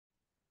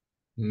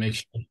make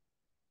sure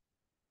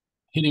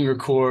hitting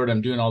record.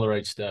 I'm doing all the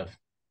right stuff.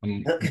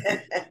 I'm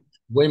Okay.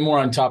 way more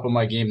on top of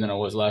my game than I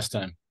was last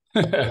time.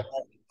 There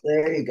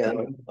you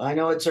go. I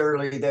know it's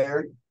early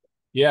there.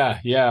 Yeah,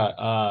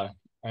 yeah.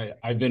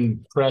 I've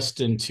been pressed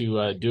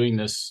into doing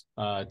this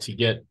to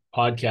get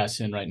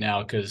podcasts in right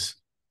now because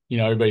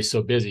everybody's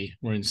so busy.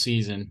 We're in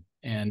season,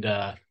 and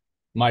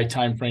my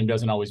time frame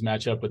doesn't always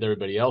match up with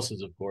everybody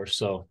else's, of course.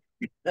 So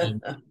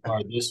and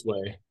are this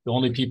way. The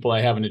only people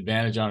I have an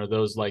advantage on are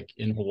those like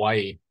in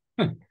Hawaii.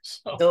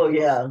 So Oh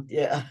yeah,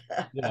 yeah.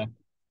 yeah.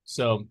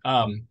 So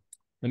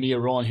let me get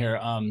rolling here.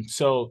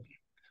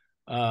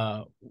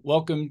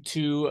 Welcome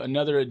to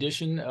another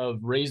edition of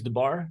Raise the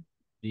Bar,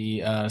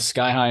 the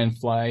Sky High and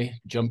Fly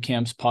Jump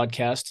Camps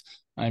podcast.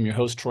 I'm your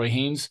host, Troy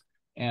Haynes,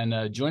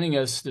 and joining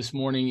us this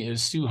morning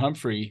is Sue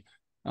Humphrey.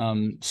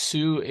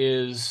 Sue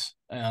is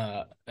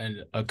a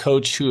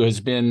coach who has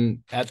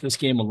been at this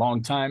game a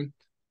long time,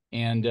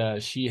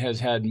 and she has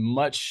had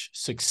much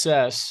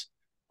success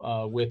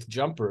with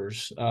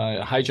jumpers,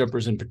 high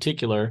jumpers in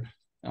particular.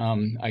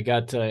 I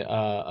got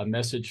a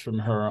message from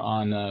her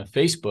on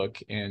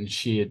Facebook, and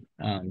she had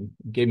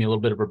gave me a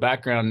little bit of her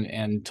background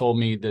and told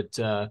me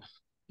that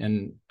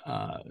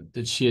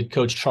she had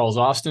coached Charles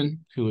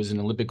Austin, who was an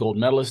Olympic gold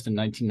medalist in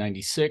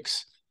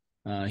 1996.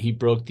 He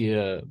broke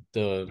the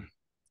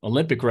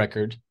Olympic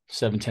record,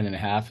 7:10 and a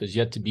half, is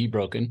yet to be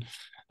broken,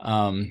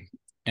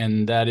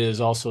 and that is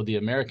also the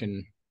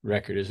American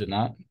record, is it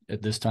not?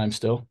 At this time,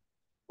 still.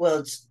 Well,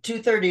 it's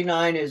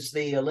 239 is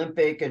the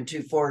Olympic and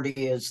 240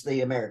 is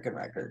the American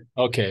record.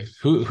 Okay,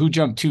 who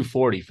jumped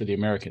 240 for the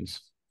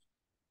Americans?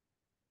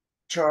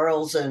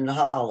 Charles and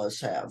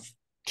Hollis have.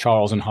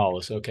 Charles and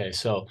Hollis. Okay,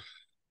 so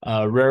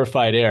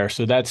rarefied air.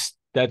 So that's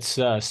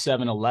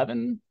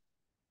 711,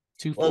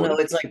 Well, no,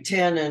 240, it's like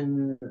 10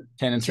 and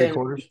 10 and three 10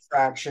 quarters.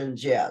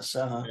 fractions. Yes.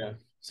 Yeah,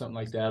 something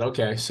like that.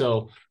 Okay,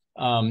 so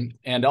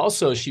and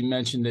also she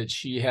mentioned that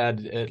she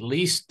had at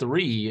least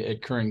three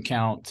at current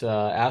count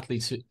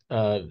athletes,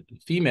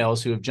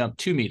 females who have jumped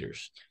 2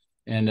 meters.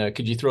 And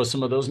could you throw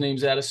some of those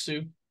names at us,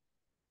 Sue?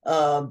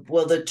 Well,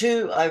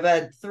 I've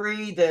had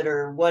three that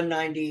are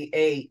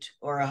 198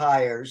 or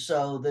higher.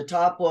 So the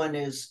top one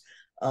is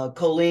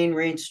Colleen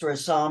Rienstra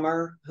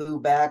Sommer,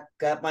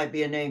 that might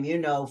be a name you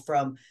know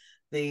from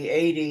the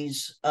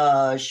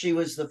 80s. She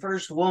was the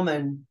first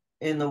woman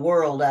in the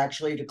world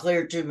actually to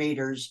clear 2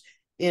 meters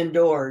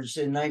indoors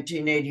in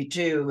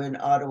 1982 in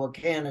Ottawa,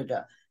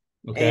 Canada.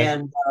 Okay.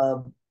 And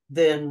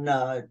then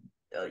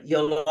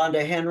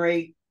Yolanda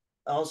Henry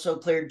also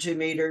cleared 2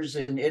 meters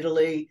in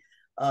Italy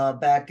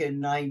back in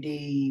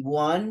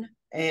 91.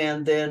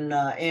 And then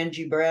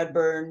Angie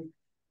Bradburn,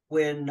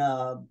 when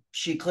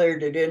she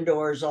cleared it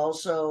indoors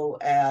also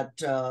at,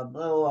 I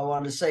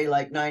want to say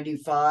like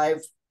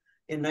 95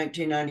 in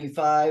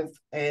 1995.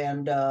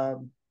 And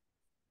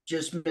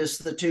just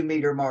missed the 2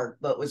 meter mark,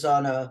 but was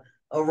on a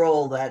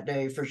roll that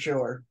day for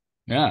sure.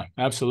 Yeah,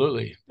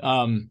 absolutely.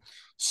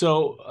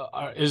 So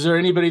is there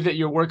anybody that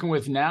you're working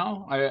with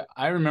now?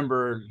 I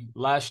remember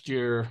last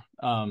year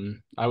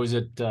I was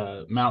at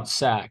Mount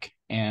Sac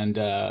and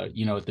at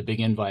the big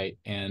invite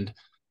and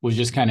was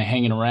just kind of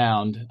hanging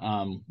around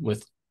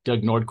with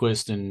Doug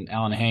Nordquist and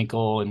Alan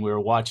Hankel, and we were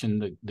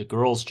watching the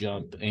girls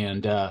jump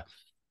and the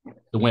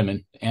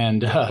women,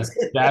 and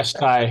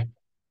Vashti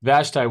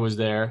Vashti was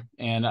there,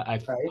 and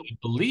Right.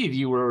 believe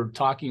you were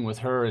talking with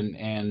her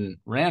and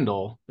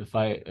Randall, if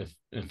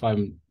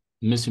I'm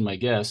missing my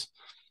guess.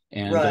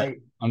 And Right.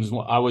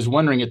 I was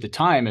wondering at the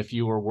time if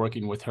you were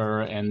working with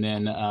her, and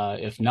then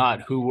if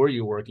not, who were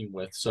you working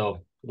with? So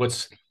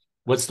what's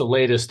the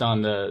latest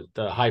on the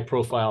high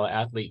profile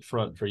athlete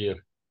front for you?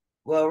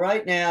 Well,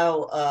 right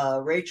now,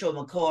 Rachel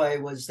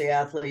McCoy was the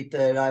athlete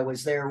that I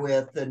was there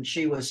with, and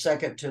she was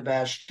second to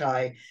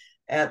Vashti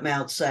at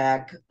Mount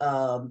Sac.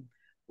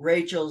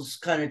 Rachel's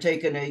kind of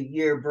taking a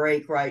year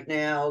break right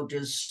now,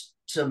 just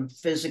some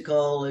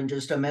physical and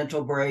just a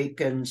mental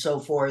break and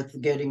so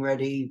forth, getting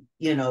ready,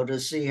 to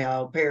see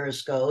how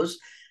Paris goes.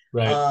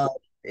 Right. Uh,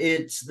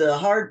 it's the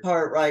hard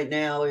part right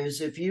now is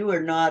if you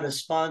are not a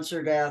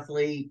sponsored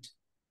athlete,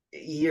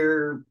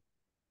 you're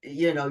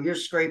you're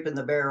scraping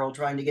the barrel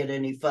trying to get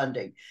any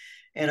funding.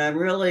 And I'm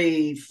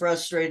really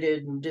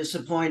frustrated and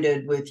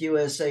disappointed with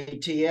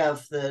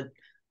USATF that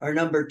our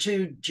number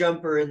two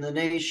jumper in the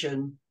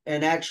nation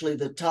and actually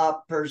the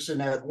top person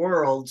at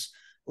Worlds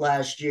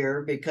last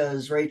year,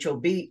 because Rachel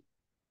beat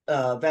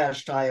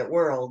Vashti at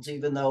Worlds,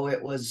 even though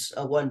it was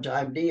a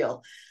one-time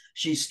deal.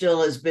 She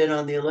still has been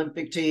on the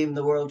Olympic team,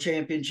 the World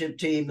Championship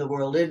team, the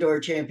World Indoor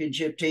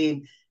Championship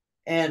team,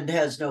 and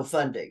has no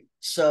funding.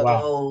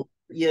 Wow.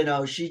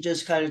 So, she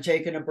just kind of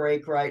taking a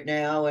break right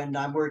now. And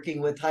I'm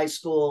working with high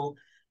school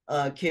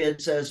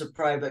kids as a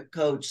private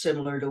coach,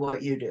 similar to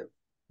what you do.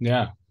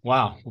 Yeah.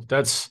 Wow.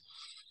 That's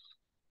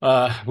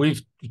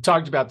we've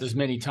talked about this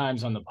many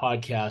times on the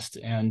podcast,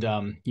 and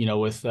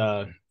with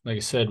like I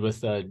said,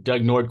 with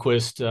Doug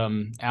Nordquist,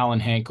 Alan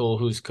Hankel,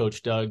 who's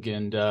Coach Doug,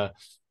 and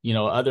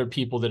other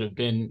people that have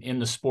been in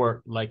the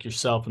sport like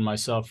yourself and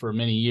myself for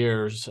many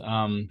years.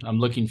 I'm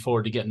looking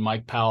forward to getting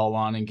Mike Powell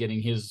on and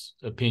getting his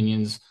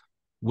opinions,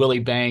 Willie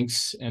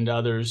Banks and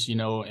others,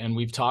 and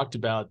we've talked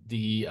about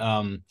the,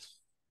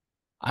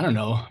 I don't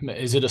know,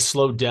 is it a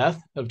slow death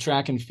of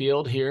track and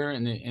field here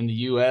in the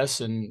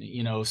U.S.? And,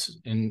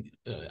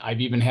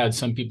 I've even had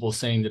some people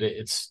saying that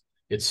it's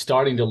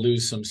starting to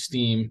lose some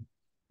steam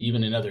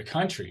even in other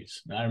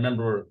countries. I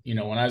remember,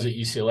 when I was at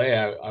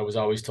UCLA, I was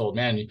always told,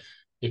 man,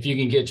 if you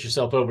can get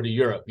yourself over to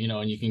Europe,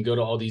 and you can go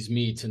to all these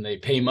meets and they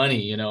pay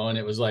money, and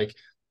it was like,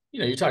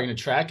 you're talking to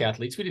track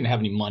athletes. We didn't have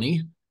any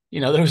money.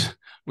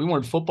 We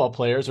weren't football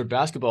players or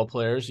basketball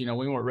players. We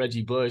weren't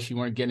Reggie Bush. You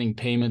weren't getting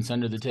payments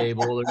under the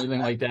table or anything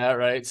like that,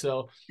 right?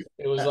 So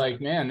it was like,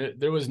 man,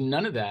 there was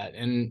none of that.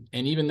 And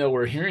even though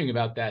we're hearing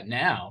about that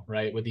now,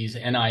 right, with these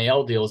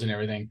NIL deals and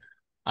everything,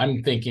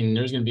 I'm thinking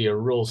there's going to be a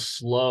real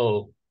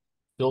slow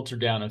filter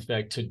down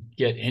effect to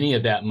get any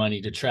of that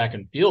money to track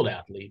and field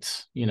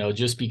athletes,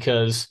 just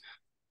because,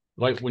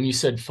 like when you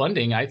said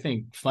funding, I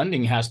think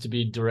funding has to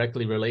be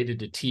directly related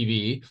to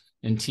TV,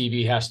 and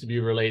TV has to be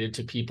related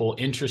to people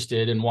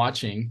interested in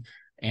watching.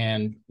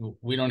 And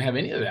we don't have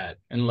any of that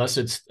unless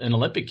it's an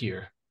Olympic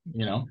year,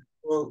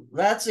 Well,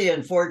 that's the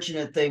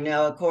unfortunate thing.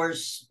 Now, of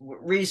course,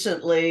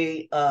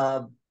 recently,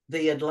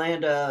 the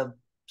Atlanta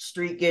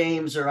Street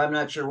Games, or I'm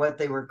not sure what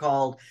they were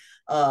called,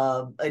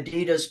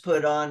 Adidas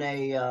put on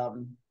a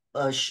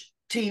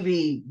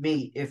TV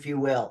meet, if you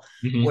will,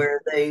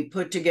 where they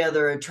put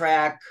together a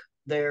track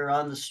there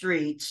on the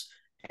streets,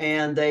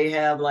 and they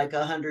have like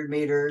 100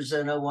 meters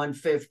and a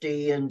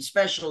 150 and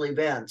special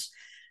events.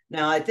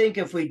 Now, I think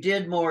if we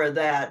did more of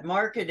that,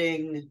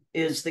 marketing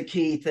is the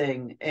key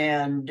thing.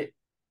 And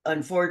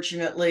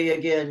unfortunately,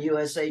 again,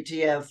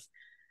 USATF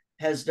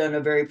has done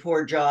a very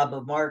poor job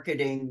of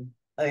marketing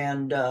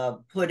and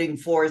putting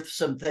forth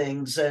some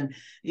things. And,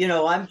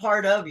 I'm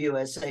part of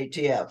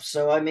USATF.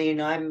 So, I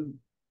mean, I'm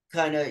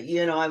kind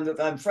of,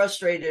 I'm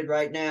frustrated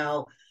right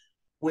now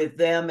with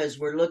them as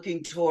we're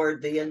looking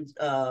toward the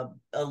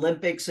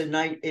Olympics in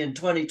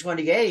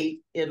 2028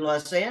 in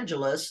Los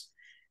Angeles.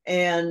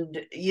 And,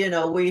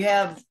 we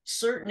have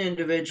certain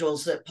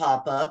individuals that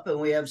pop up, and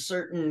we have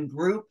certain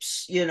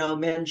groups,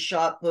 men's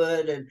shot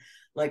put. And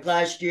like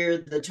last year,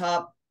 the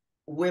top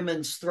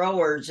women's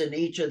throwers in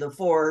each of the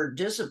 4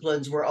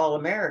 disciplines were all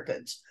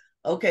Americans.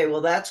 Okay,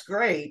 well, that's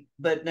great.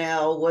 But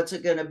now what's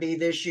it going to be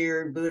this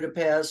year in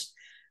Budapest,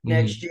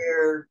 next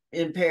year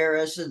in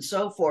Paris, and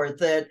so forth?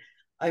 That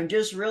I'm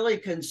just really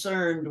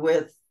concerned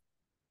with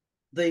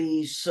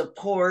the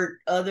support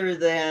other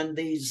than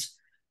these,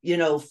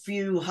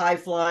 few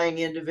high-flying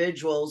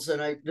individuals.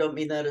 And I don't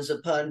mean that as a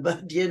pun,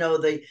 but,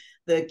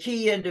 the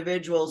key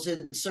individuals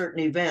in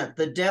certain event,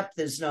 the depth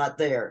is not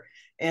there.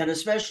 And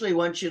especially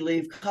once you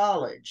leave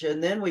college.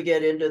 And then we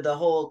get into the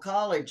whole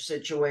college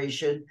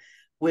situation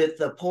with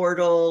the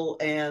portal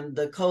and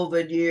the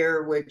COVID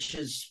year, which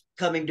is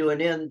coming to an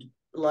end,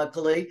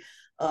 luckily.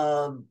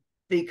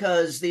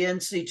 Because the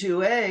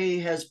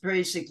NC2A has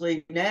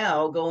basically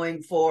now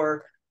going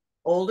for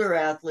older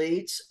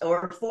athletes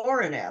or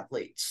foreign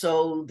athletes.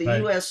 So the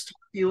right.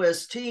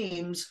 US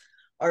teams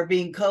are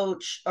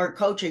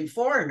coaching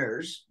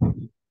foreigners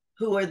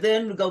who are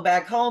then go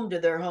back home to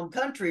their home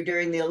country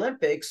during the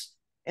Olympics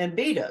and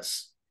beat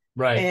us.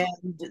 Right.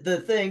 And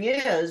the thing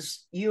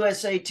is,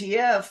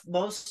 USATF,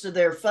 most of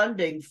their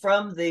funding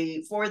for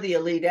the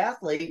elite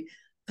athlete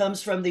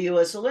comes from the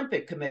US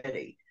Olympic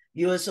Committee.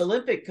 U.S.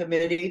 Olympic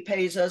Committee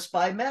pays us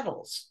by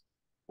medals.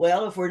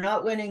 Well, if we're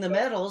not winning the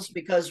medals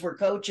because we're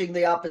coaching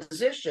the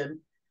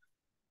opposition,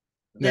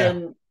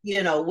 then,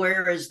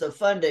 where is the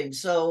funding?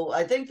 So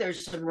I think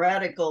there's some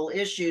radical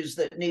issues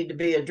that need to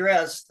be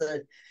addressed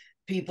that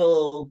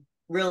people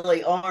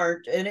really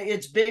aren't. And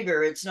it's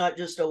bigger. It's not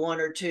just a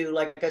 1 or 2.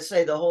 Like I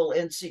say, the whole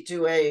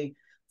NC2A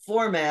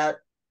format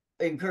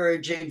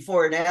encouraging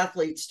foreign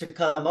athletes to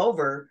come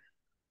over,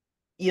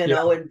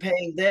 and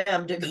paying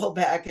them to go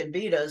back and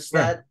beat us,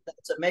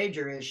 that's a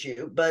major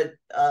issue. But,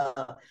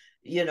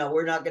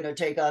 we're not going to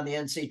take on the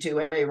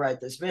NC2A right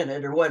this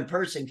minute, or one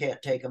person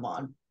can't take them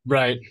on.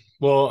 Right.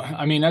 Well,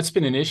 I mean, that's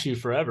been an issue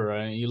forever.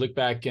 I mean, you look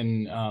back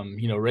and,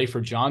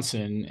 Rayford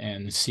Johnson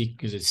and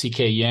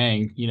C.K.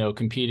 Yang,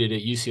 competed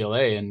at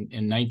UCLA in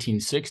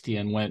 1960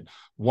 and went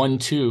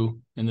 1-2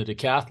 in the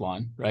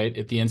decathlon, right,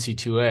 at the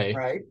NC2A,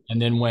 right,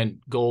 and then went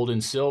gold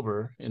and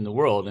silver in the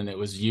world. And it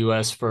was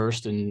U.S.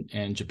 first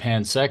and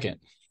Japan second.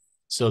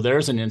 So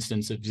there's an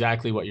instance of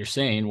exactly what you're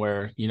saying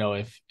where,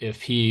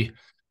 if he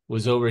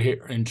was over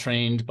here and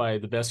trained by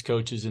the best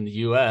coaches in the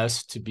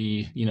U.S. to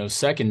be,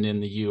 second in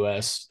the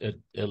U.S.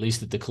 at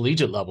least at the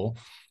collegiate level,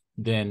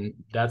 then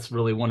that's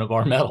really one of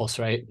our medals,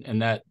 right?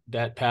 And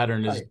that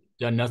pattern has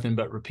done nothing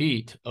but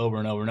repeat over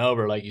and over and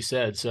over, like you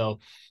said. So,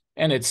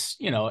 and it's,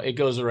 it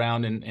goes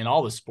around in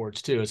all the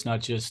sports too. It's not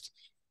just,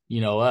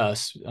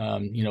 us,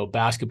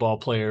 basketball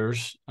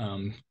players,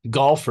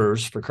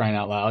 golfers, for crying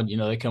out loud,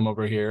 they come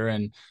over here.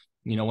 And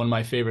one of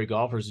my favorite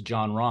golfers is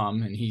John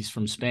Rahm, and he's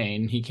from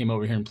Spain. He came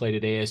over here and played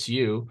at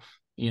ASU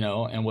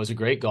and was a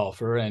great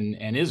golfer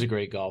and is a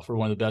great golfer,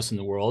 one of the best in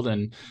the world.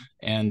 And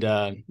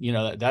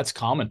that's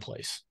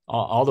commonplace.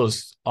 All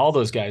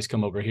those guys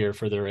come over here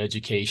for their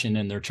education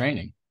and their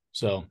training.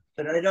 So,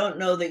 But I don't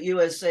know that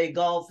USA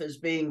Golf is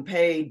being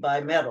paid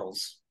by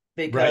medals,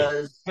 right.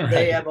 because they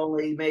Right. have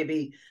only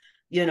maybe,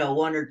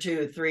 one or two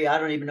or three. I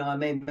don't even know how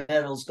many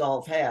medals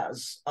golf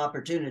has,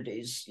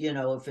 opportunities,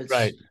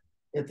 Right.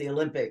 if the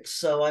Olympics.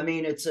 So I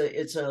mean, it's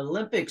an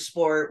Olympic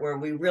sport where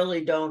we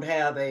really don't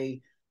have a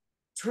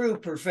true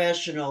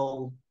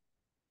professional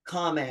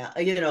format.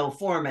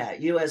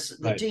 The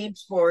Right. team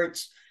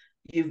sports,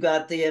 you've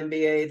got the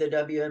NBA, the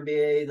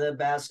WNBA, the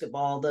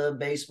basketball, the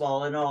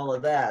baseball, and all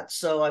of that.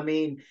 So I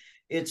mean,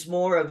 it's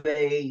more of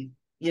a,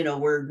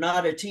 we're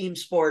not a team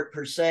sport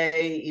per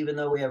se, even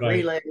though we have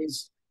Right.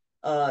 relays.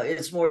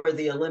 It's more of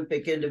the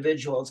Olympic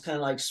individual. It's kind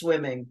of like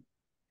swimming,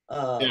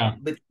 Yeah.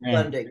 with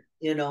Yeah. funding,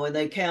 and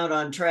they count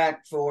on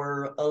track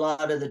for a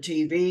lot of the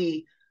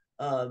TV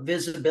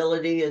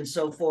visibility and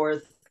so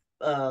forth.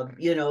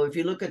 If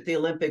you look at the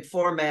Olympic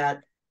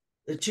format,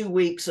 the 2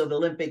 weeks of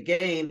Olympic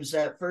Games,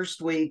 that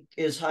first week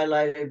is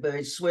highlighted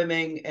by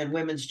swimming and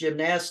women's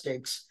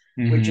gymnastics,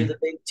 which are Hmm. the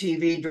big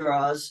TV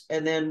draws.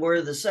 And then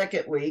we're the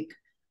second week,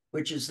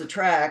 which is the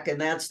track, and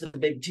that's the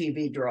big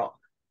TV draw.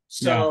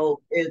 Yeah.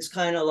 So it's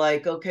kind of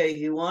like, okay,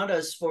 you want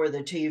us for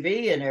the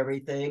TV and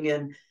everything.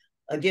 And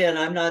again,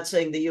 I'm not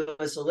saying the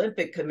U.S.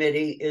 Olympic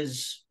Committee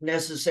is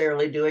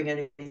necessarily doing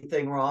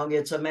anything wrong.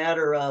 It's a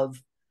matter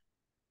of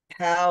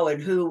how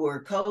and who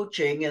we're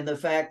coaching, and the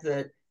fact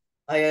that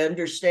I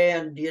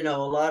understand, a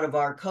lot of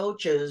our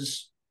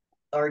coaches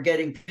are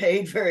getting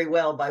paid very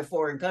well by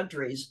foreign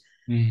countries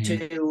Hmm.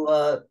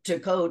 to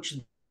coach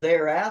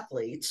their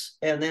athletes,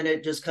 and then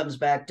it just comes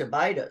back to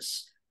bite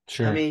us. I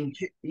Sure. mean,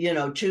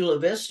 Chula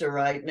Vista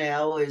right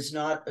now is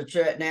not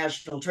a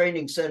national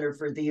training center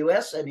for the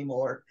U.S.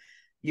 anymore.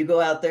 You go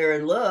out there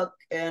and look,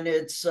 and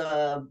it's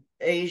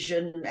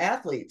Asian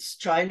athletes,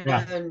 China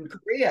Yeah. and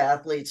Korea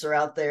athletes are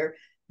out there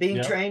being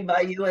Yep. trained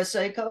by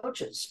USA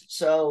coaches.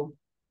 So,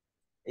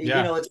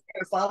 Yeah. it's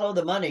to follow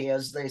the money,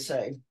 as they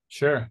say.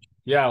 Sure.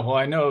 Yeah. Well,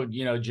 I know,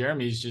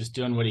 Jeremy's just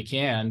doing what he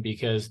can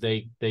because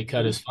they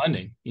cut his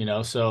funding,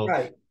 so,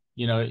 Right.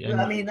 I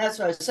and mean, that's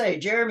what I say.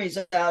 Jeremy's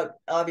out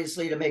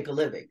obviously to make a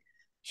living.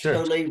 sure.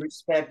 Totally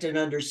respect and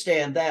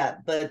understand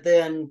that. But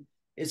then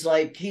it's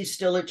like he's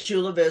still at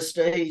Chula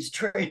Vista. He's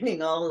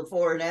training all the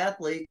foreign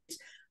athletes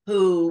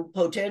who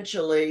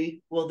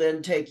potentially will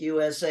then take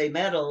USA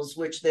medals,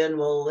 which then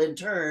will in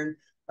turn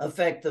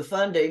affect the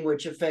funding,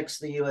 which affects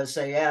the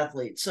USA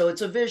athletes. So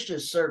it's a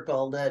vicious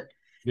circle that,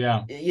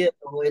 Yeah.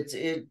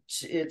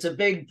 it's a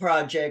big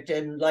project.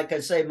 And like I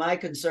say, my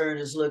concern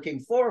is looking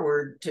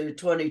forward to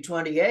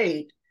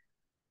 2028,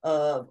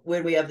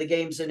 when we have the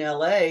games in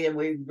LA, and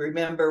we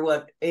remember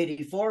what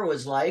 84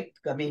 was like.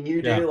 I mean,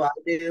 you Yeah. do, I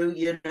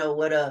do,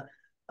 what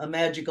a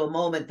magical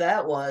moment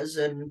that was.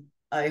 And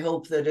I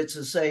hope that it's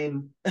the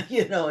same,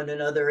 in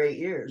another 8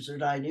 years or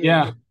 9 years.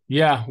 Yeah.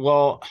 Yeah.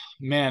 Well,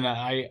 man,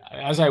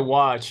 as I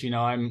watch,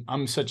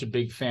 I'm such a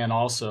big fan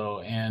also.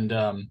 And,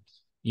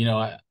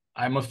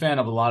 I'm a fan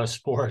of a lot of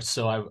sports.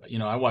 So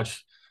I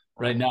watch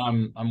right now.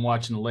 I'm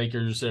watching the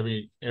Lakers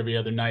every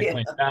other night Yeah.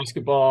 playing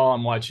basketball.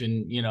 I'm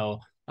watching,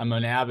 I'm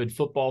an avid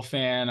football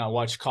fan. I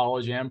watch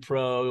college and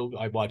pro.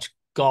 I watch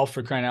golf,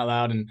 for crying out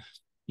loud. And,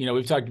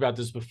 we've talked about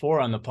this before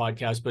on the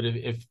podcast, but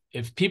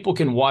if people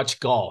can watch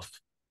golf,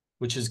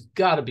 which has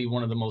got to be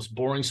one of the most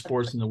boring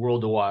sports in the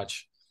world to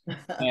watch,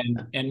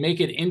 and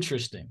make it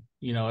interesting.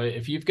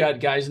 If you've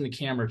got guys in the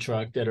camera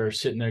truck that are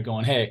sitting there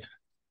going, hey,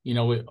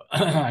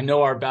 I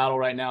know our battle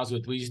right now is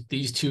with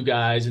these two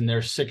guys and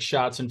they're 6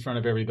 shots in front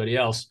of everybody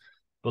else,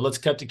 but let's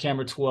cut to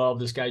camera 12.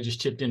 This guy just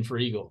chipped in for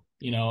eagle,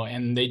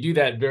 and they do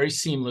that very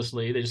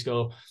seamlessly. They just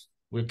go,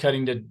 we're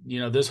cutting to,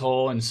 this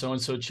hole, and so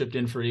chipped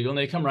in for eagle. And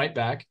they come right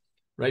back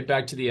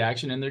to the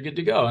action, and they're good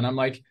to go. And I'm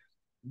like,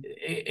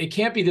 it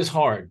can't be this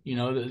hard.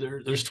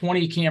 There's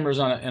 20 cameras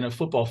in a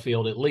football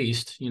field at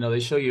least. They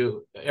show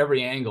you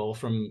every angle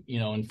from,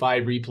 in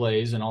 5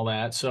 replays and all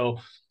that. So,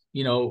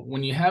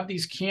 when you have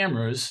these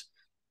cameras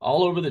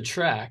all over the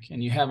track,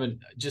 and you haven't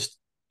just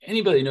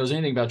anybody who knows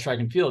anything about track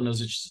and field knows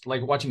it's just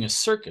like watching a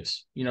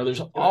circus.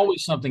 There's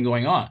always something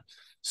going on.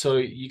 So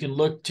you can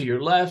look to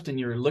your left and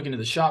you're looking at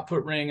the shot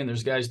put ring, and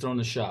there's guys throwing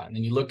the shot. And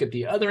then you look at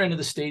the other end of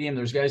the stadium,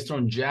 there's guys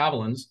throwing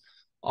javelins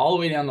all the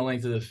way down the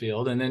length of the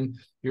field. And then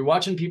you're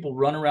watching people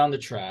run around the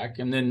track.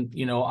 And then,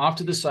 off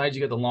to the side,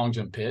 you got the long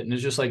jump pit, and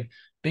it's just like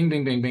bing,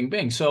 bing, bing, bing,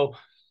 bing. So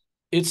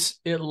it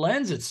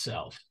lends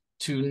itself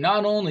to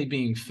not only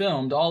being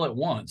filmed all at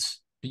once,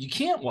 but you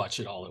can't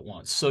watch it all at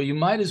once. So you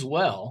might as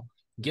well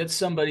get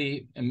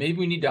somebody, and maybe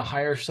we need to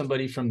hire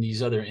somebody from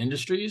these other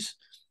industries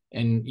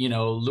and,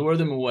 lure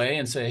them away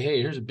and say,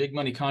 hey, here's a big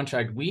money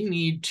contract. We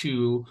need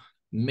to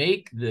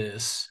make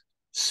this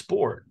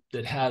sport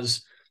that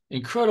has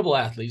incredible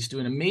athletes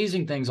doing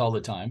amazing things all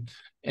the time,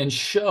 and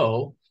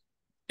show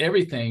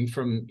everything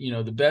from,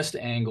 the best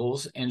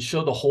angles, and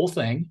show the whole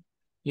thing.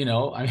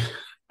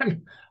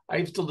 I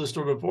I've told this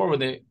story before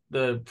when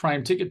the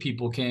prime ticket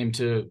people came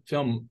to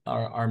film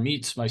our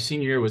meets. My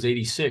senior year was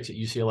 86 at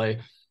UCLA,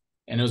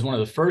 and it was one of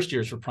the first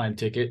years for prime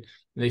ticket.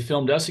 They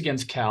filmed us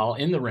against Cal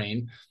in the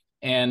rain,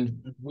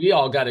 and we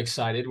all got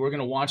excited. We're going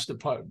to watch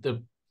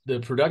the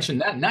production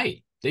that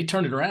night. They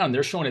turned it around.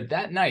 They're showing it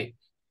that night,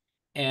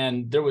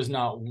 and there was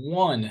not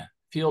one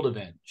field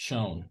event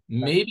shown,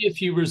 maybe a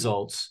few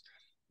results,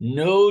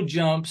 no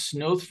jumps,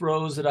 no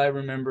throws that I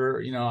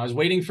remember. I was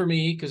waiting for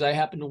me because I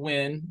happened to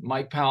win.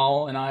 Mike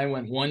Powell and I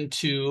went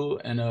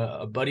 1-2, and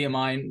a buddy of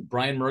mine,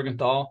 Brian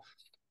Mergenthal.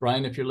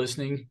 Brian, if you're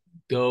listening,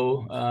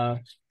 go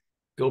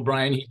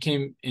Brian. He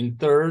came in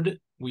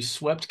third. We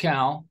swept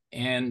Cal,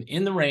 and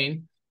in the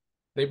rain,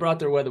 they brought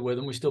their weather with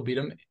them. We still beat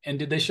them. And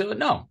did they show it?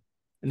 No.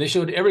 And they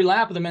showed every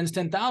lap of the men's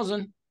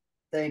 10,000.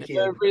 Thank you.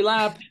 Every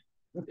lap.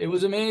 It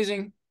was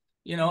amazing.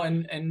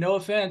 And no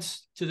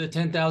offense to the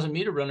 10,000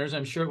 meter runners.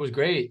 I'm sure it was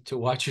great to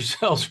watch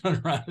yourselves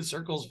run around in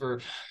circles for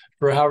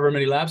however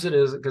many laps it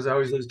is, because I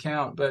always lose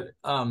count. But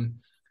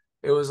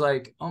it was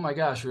like, oh my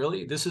gosh,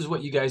 really? This is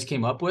what you guys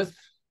came up with?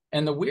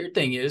 And the weird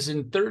thing is,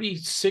 in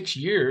 36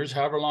 years,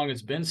 however long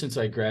it's been since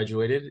I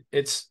graduated,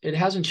 it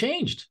hasn't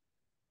changed.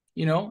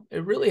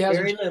 It really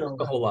hasn't changed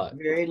a whole lot.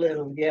 Very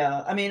little.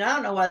 Yeah. I mean, I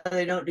don't know why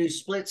they don't do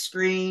split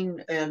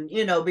screen, and,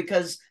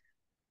 because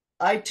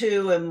I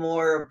too am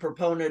more a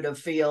proponent of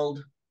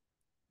field,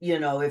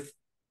 if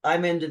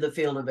I'm into the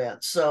field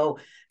events. So,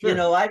 Sure.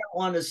 I don't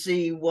want to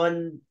see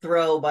one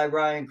throw by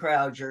Ryan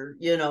Croucher.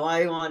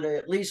 I want to,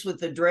 at least with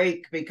the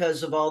Drake,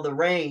 because of all the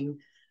rain,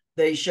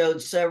 they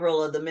showed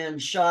several of the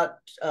men's shot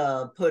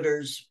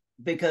putters,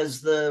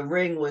 because the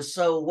ring was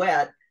so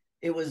wet,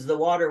 the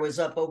water was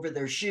up over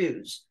their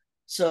shoes.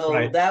 So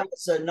Right. that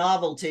was a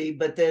novelty,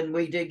 but then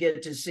we did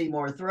get to see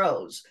more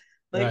throws.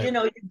 But, Right.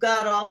 You've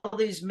got all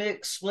these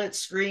mixed split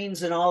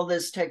screens and all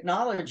this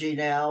technology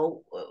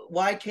now.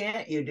 Why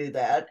can't you do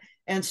that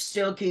and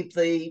still keep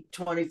the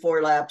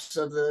 24 laps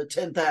of the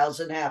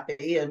 10,000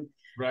 happy and,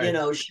 Right.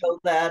 show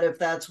that if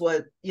that's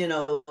what,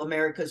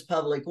 America's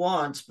public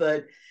wants.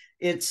 But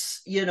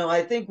it's,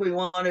 I think we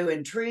want to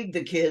intrigue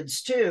the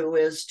kids too,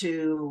 as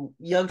to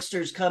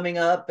youngsters coming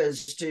up,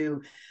 as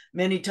to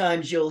many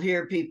times you'll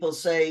hear people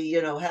say,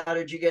 how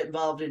did you get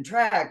involved in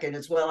track? And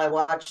it's, well, I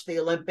watched the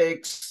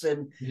Olympics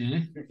and,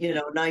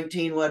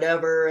 19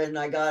 whatever, and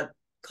I got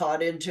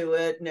caught into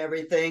it and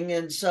everything.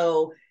 And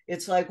so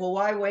it's like, well,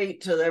 why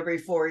wait till every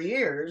 4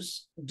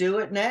 years? Do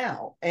it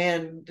now.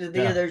 And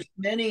there's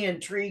many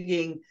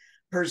intriguing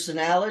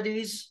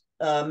personalities,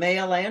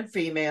 male and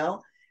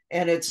female.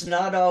 And it's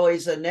not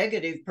always a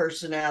negative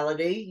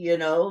personality,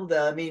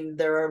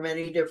 there are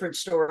many different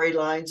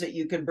storylines that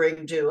you can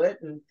bring to it.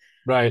 And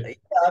Right.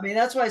 I mean,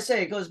 that's why I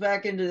say it goes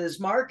back into this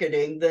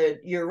marketing,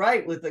 that you're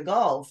right with the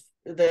golf,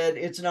 that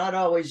it's not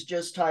always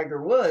just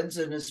Tiger Woods.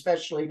 And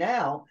especially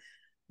now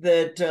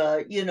that,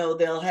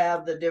 they'll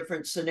have the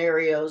different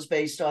scenarios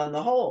based on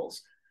the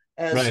holes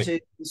as to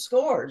the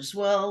scores.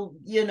 Well,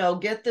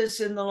 get this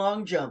in the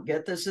long jump,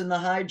 get this in the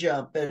high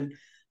jump, and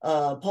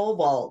pole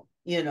vault.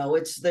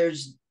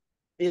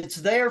 It's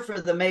there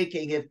for the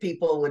making if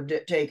people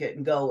would take it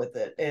and go with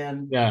it.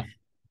 And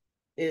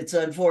it's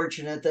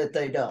unfortunate that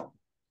they don't.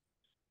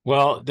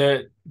 Well,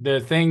 the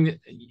thing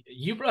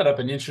you brought up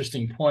an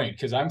interesting point,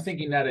 because I'm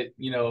thinking that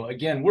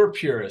again, we're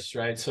purists,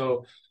 right?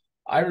 So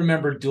I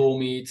remember dual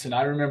meets, and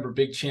I remember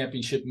big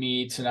championship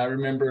meets, and I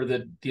remember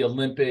the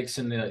Olympics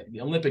and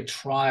the Olympic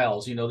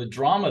trials. The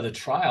drama of the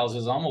trials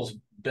is almost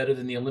better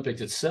than the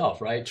Olympics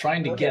itself, right?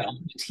 Trying to get on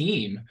the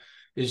team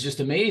is just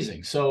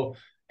amazing. So,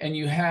 and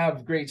you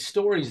have great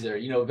stories there.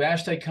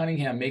 Vashti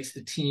Cunningham makes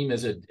the team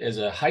as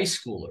a high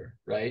schooler,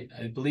 right?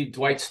 I believe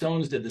Dwight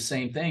Stones did the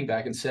same thing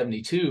back in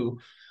 '72.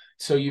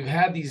 So you've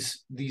had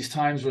these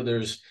times where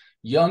there's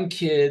young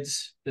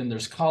kids, then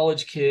there's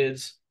college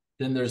kids,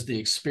 then there's the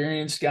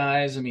experienced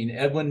guys. I mean,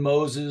 Edwin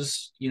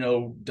Moses,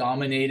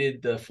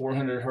 dominated the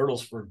 400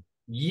 hurdles for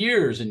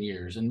years and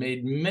years and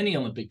made many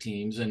Olympic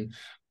teams, and,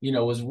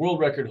 was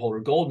world record holder,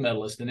 gold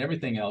medalist, and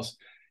everything else.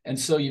 And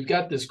so you've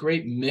got this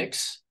great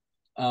mix.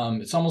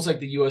 It's almost like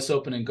the US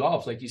Open in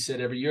golf. Like you said,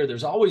 every year,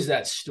 there's always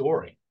that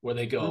story where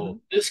they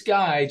go, this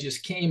guy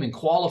just came and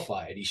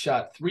qualified. He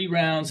shot 3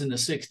 rounds in the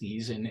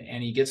 60s, and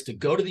he gets to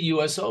go to the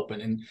US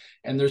Open.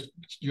 And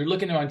you're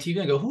looking on TV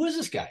and go, who is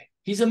this guy?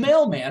 He's a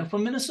mailman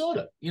from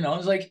Minnesota.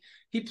 It's like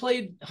he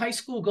played high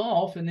school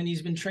golf, and then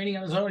he's been training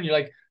on his own. And you're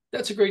like,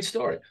 that's a great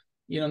story.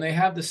 And they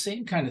have the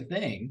same kind of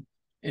thing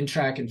in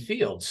track and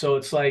field. So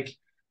it's like,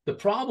 the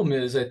problem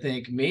is, I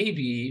think,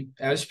 maybe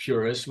as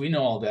purists, we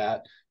know all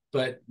that,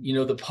 but,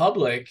 the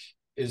public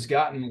has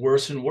gotten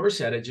worse and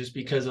worse at it just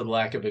because of the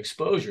lack of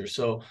exposure.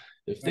 So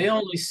if they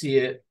only see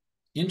it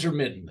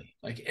intermittently,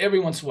 like every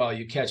once in a while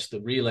you catch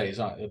the relays,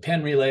 on the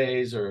Penn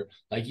relays, or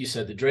like you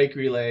said, the Drake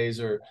relays,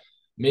 or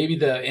maybe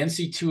the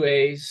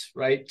NC2As,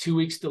 right? 2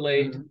 weeks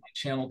delayed,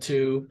 Channel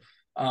 2.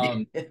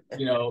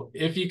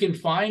 If you can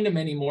find them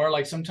anymore,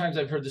 like sometimes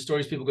I've heard the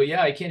stories, people go,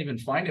 yeah, I can't even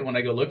find it when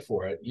I go look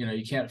for it.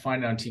 You can't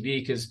find it on TV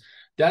because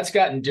that's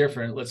gotten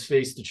different. Let's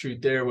face the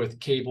truth there with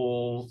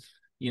cable,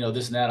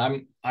 this and that.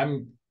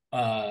 I'm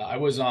I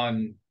was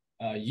on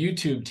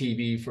YouTube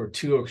TV for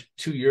 2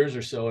 years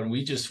or so, and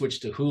we just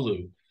switched to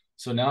Hulu.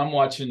 So now I'm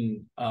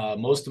watching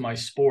most of my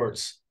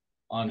sports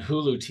on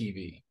Hulu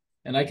TV,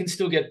 and I can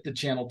still get the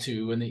Channel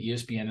 2 and the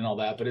ESPN and all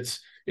that, but it's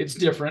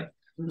different.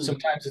 Mhm.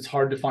 Sometimes it's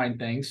hard to find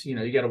things.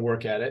 You got to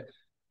work at it.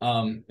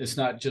 It's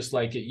not just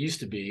like it used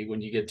to be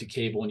when you get to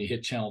cable and you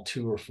hit Channel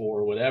 2 or 4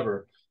 or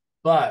whatever.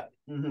 But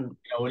Mhm.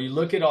 when you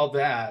look at all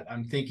that,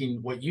 I'm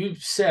thinking what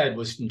you've said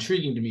was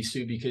intriguing to me,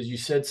 Sue, because you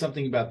said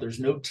something about there's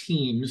no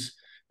teams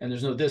and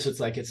there's no this. It's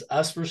like it's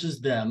us versus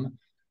them.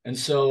 And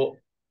so,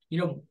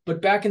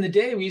 but back in the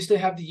day, we used to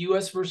have the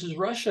US versus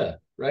Russia,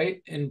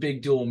 right? In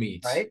big dual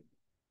meets. Right?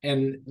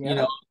 And,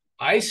 Yeah.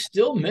 I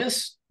still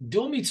miss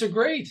dual meets are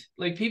great.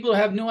 Like people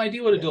have no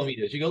idea what a dual Yes.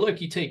 meet is. You go, look,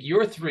 you take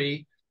your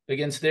three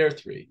against their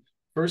three,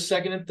 first,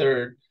 second, and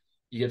third.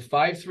 You get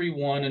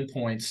 5-3-1 in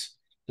points.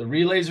 The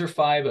relays are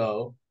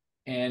 5-0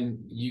 and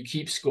you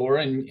keep score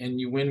and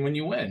you win when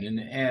you win.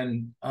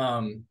 And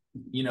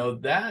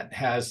that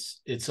has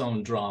its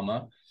own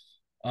drama.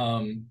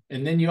 And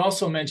then you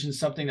also mentioned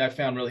something that I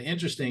found really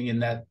interesting in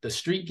that the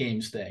street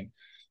games thing,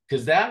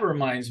 because that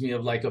reminds me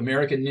of like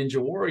American Ninja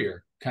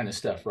Warrior kind of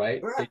stuff,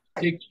 right? They Right.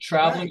 take the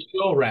traveling Right.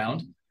 show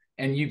around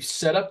and you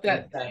set up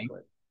that thing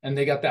Exactly. and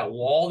they got that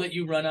wall that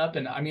you run up.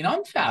 And I mean,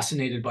 I'm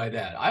fascinated by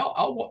that.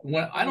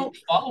 When I don't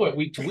follow it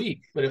week to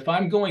week, but if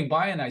I'm going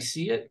by and I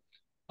see it,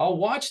 I'll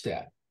watch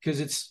that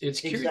because it's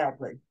curious.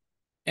 Exactly.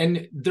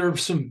 And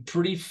there's some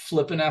pretty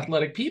flippin'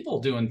 athletic people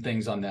doing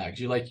things on that.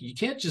 You're like, you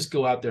can't just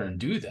go out there and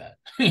do that.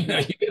 You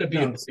got to be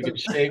in No. pretty good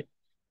shape.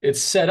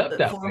 It's set up The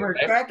that way, former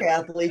right? track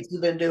athletes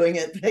have been doing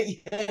it.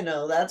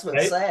 That's what's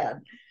Right? sad.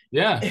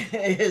 Yeah.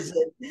 Is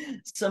that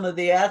some of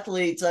the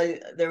athletes,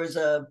 there was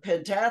a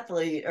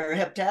pentathlete or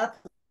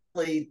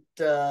heptathlete,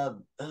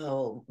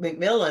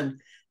 McMillan, a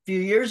few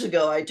years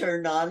ago. I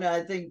turned on.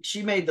 I think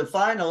she made the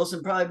finals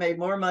and probably made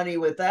more money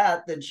with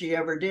that than she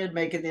ever did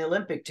making the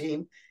Olympic team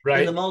in the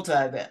Right. multi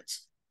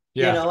events.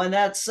 Yeah. And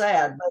that's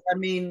sad. But I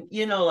mean,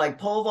 like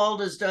pole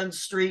vault has done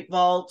street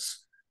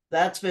vaults.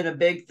 That's been a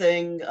big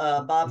thing.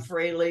 Bob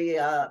Fraley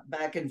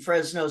back in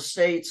Fresno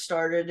State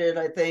started it,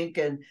 I think.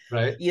 And,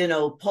 Right.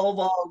 pole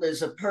vault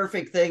is a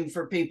perfect thing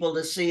for people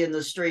to see in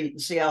the street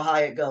and see how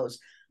high it goes.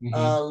 Hmm.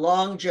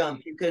 Long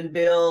jump, you can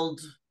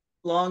build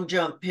long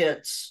jump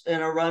pits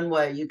in a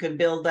runway. You can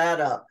build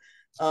that up.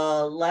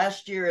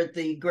 Last year at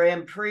the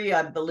Grand Prix,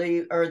 I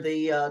believe, or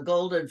the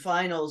Golden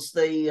Finals,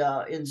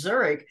 in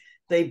Zurich,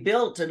 they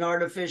built an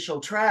artificial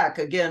track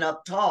again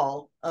up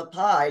tall, up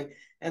high,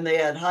 and they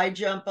had high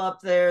jump up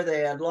there, they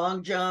had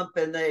long jump,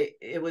 and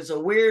it was a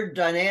weird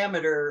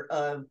diameter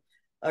a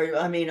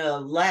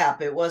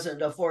lap. It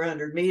wasn't a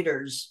 400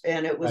 meters,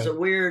 and it was Right. a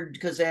weird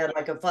because they had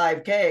like a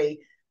 5K,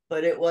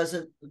 but it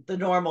wasn't the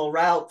normal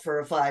route for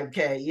a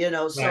 5K.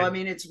 So I Right.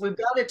 mean, we've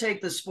got to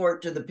take the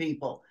sport to the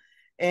people.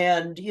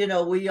 And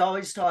we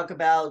always talk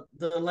about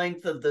the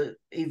length of the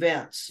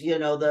events.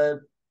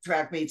 The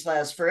track meets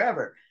last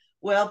forever.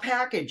 Well,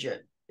 package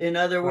it. In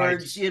other Right.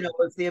 words,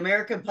 if the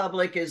American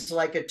public is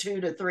like a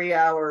 2 to 3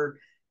 hour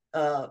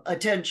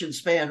attention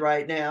span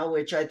right now,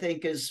 which I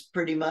think is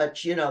pretty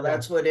much, Yeah.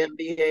 that's what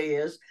NBA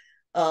is.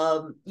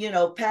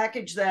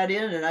 Package that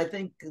in, and I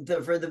think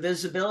for the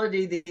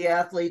visibility, the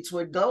athletes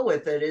would go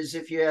with it. Is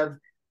if you have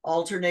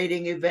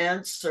alternating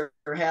events or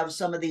have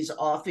some of these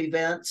off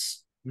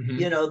events, Hmm.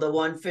 the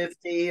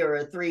 150 or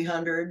a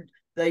 300.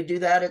 They do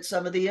that at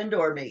some of the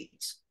indoor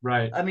meets.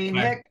 Right. I mean,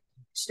 Right. heck,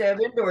 to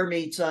have indoor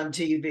meets on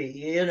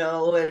TV,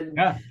 and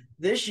Yeah.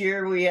 this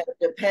year we had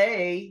to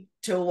pay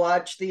to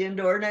watch the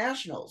indoor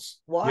nationals.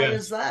 Why is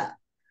Yes. that?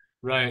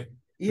 Right.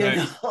 You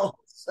Right. know,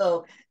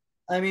 so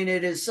I mean,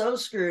 it is so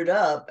screwed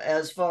up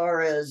as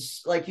far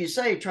as, like you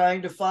say,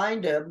 trying to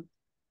find them.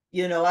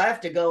 I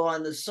have to go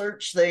on the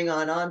search thing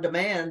on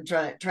demand,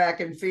 track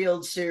and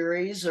field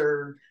series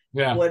or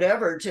Yeah.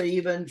 whatever to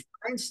even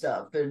find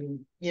stuff.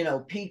 And,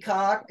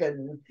 Peacock.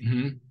 And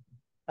Hmm.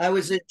 I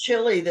was in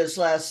Chile this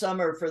last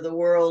summer for the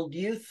World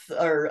Youth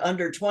or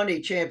Under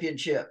 20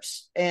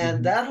 Championships. And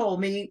Hmm. that whole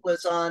meet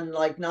was on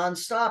like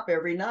nonstop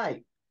every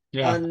night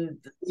Yeah. on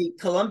the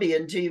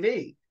Colombian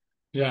TV.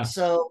 Yeah.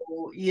 So,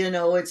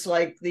 it's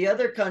like the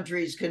other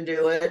countries can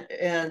do it,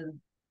 and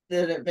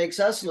then it makes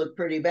us look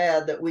pretty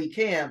bad that we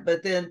can't.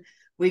 But then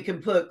we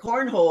can put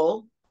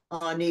cornhole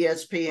on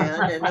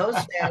ESPN and those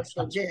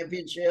national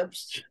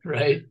championships.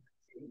 Right.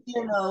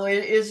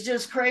 It's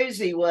just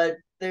crazy what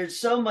there's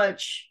so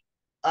much,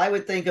 I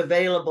would think,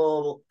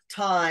 available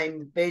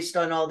time based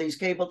on all these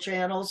cable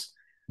channels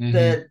Hmm.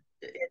 that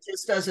it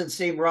just doesn't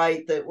seem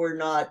right that we're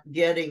not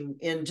getting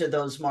into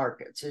those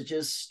markets. It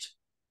just,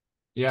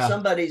 Yeah.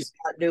 somebody's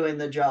not doing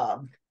the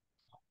job.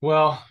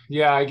 Well,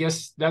 yeah, I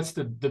guess that's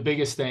the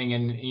biggest thing.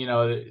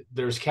 And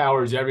there's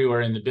cowards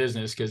everywhere in the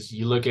business because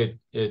you look at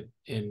it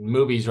in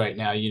movies right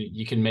now,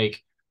 you can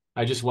make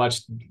I just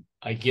watched,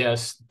 I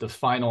guess, the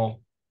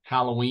final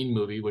Halloween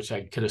movie, which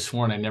I could have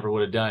sworn I never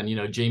would have done.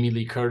 Jamie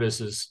Lee Curtis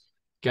has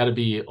got to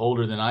be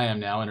older than I am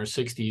now in her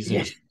 60s, and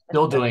Yeah. she's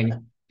still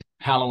doing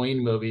Halloween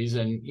movies,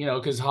 and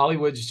because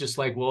Hollywood's just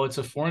like, well, it's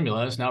a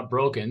formula, it's not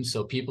broken,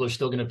 so people are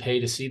still going to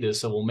pay to see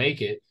this, so we'll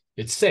make it.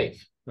 It's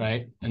safe,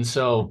 right? And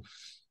so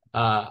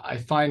I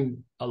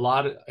find a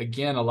lot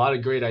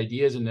of great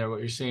ideas in there. What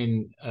you're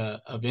saying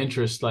of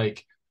interest,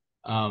 like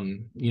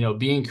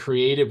being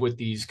creative with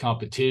these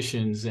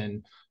competitions,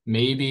 and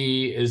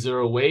maybe is there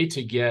a way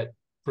to get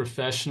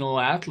professional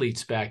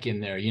athletes back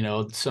in there?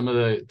 Some of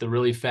the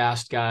really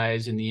fast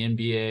guys in the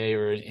NBA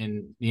or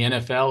in the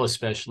NFL,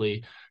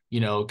 especially,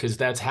 because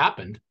that's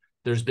happened.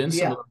 There's been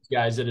some Yeah. of those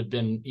guys that have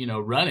been,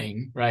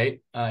 running, right?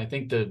 I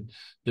think the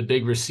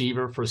big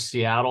receiver for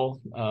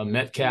Seattle,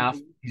 Metcalf,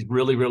 Mm-hmm. he's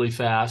really, really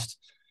fast.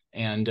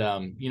 And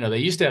they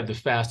used to have the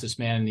fastest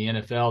man in the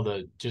NFL,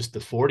 the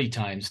 40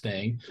 times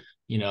thing,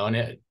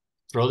 and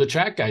throw the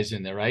track guys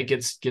in there, right?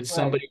 Get Right.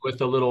 somebody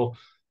with a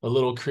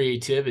little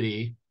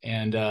creativity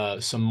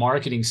and some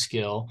marketing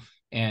skill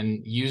and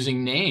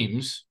using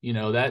names,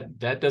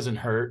 that doesn't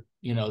hurt.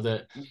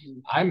 That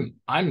Mm-hmm.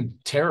 I'm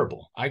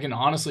terrible. I can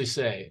honestly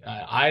say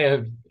I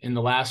have, in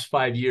the last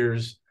 5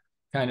 years,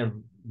 kind of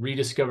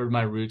rediscovered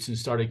my roots and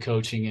started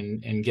coaching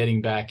and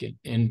getting back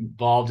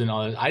involved in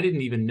all that. I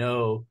didn't even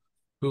know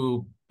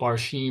who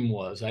Barshim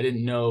was. I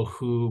didn't know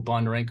who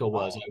Bondarenko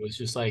was. Oh. I was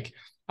just like,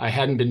 I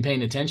hadn't been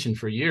paying attention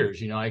for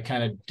years. I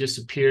kind of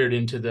disappeared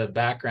into the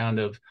background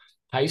of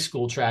high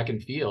school track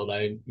and field.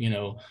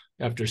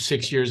 After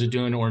 6 years of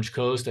doing Orange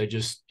Coast, I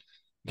just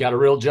got a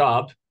real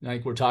job,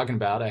 like we're talking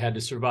about. I had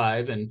to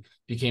survive and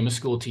became a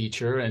school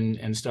teacher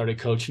and started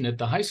coaching at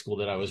the high school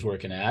that I was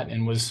working at,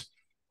 and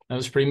that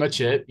was pretty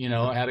much it.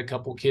 I had a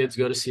couple kids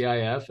go to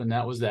CIF, and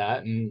that was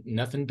that, and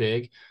nothing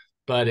big.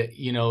 But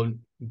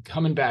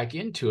coming back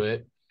into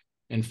it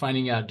and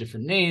finding out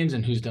different names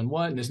and who's done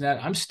what and this and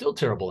that, I'm still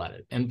terrible at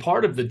it. And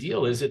part of the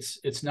deal is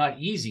it's not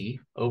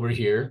easy over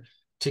here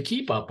to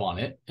keep up on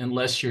it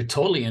unless you're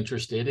totally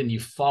interested and you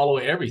follow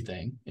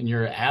everything and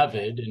you're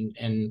avid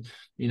and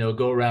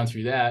go around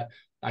through that.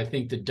 I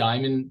think the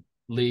Diamond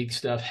League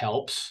stuff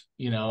helps,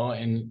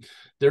 and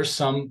there's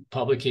some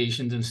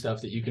publications and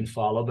stuff that you can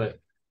follow. But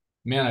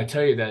man, I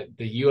tell you, that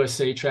the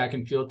USA track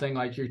and field thing,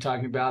 like you're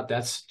talking about,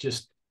 that's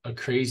just a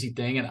crazy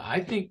thing. And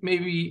I think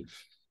maybe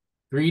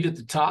greed at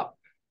the top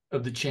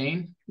of the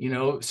chain,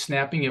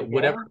 snapping at Yeah.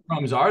 whatever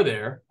crumbs are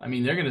there. I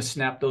mean, they're going to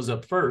snap those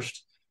up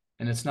first.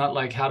 And it's not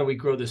like, how do we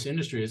grow this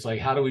industry? It's like,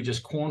 how do we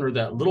just corner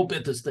that little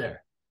bit that's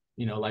there?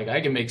 Like, I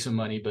can make some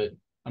money, but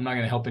I'm not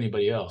going to help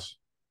anybody else.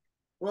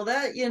 Well,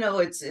 that,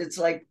 it's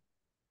like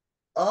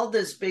all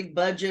this big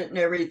budget and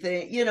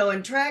everything,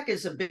 and track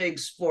is a big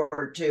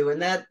sport too.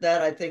 And that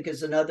I think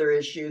is another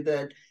issue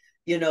that,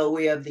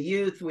 we have the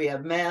youth, we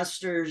have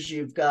masters,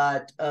 you've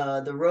got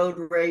the road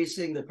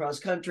racing, the cross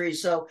country.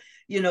 So,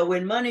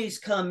 when monies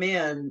come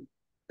in,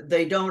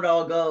 they don't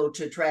all go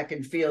to track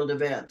and field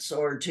events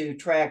or to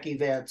track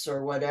events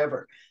or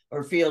whatever,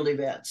 or field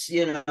events.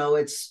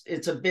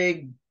 It's a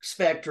big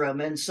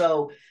spectrum. And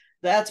so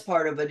that's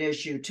part of an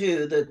issue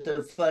too, that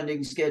the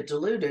fundings get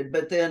diluted.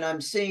 But then I'm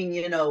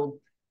seeing,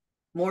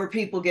 more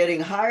people getting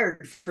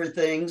hired for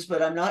things,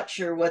 but I'm not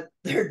sure what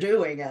they're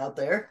doing out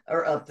there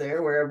or up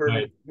there, wherever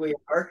Right. we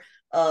are.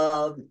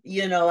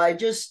 I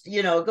just,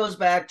 it goes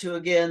back to,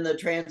 again, the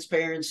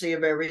transparency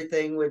of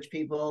everything, which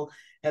people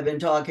have been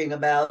talking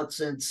about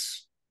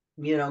since,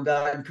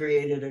 God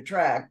created a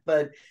track.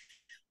 But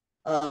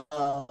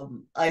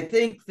I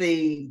think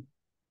the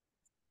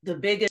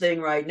biggest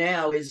thing right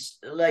now is,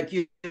 like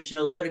you mentioned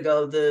a little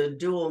ago, the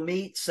dual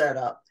meet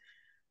setup,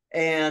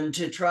 and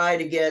to try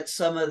to get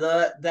some of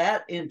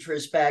that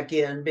interest back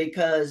in,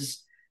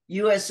 because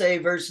USA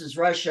versus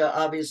Russia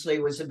obviously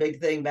was a big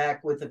thing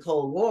back with the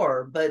Cold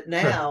War. But Sure.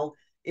 now,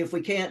 if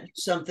we can't do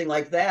something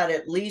like that,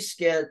 at least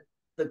get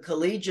the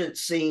collegiate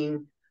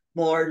scene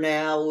more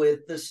now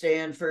with the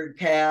Stanford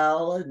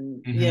Cal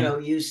and,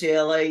 Mm-hmm.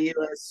 UCLA,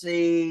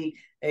 USC,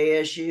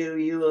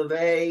 ASU, U of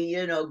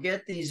A,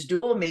 get these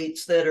dual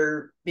meets that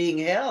are being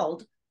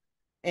held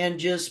and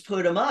just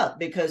put them up,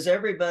 because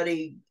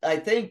everybody, I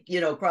think,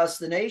 across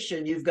the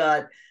nation, you've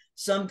got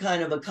some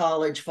kind of a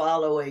college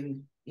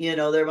following.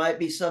 There might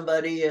be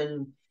somebody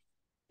in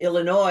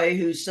Illinois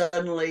who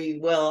suddenly,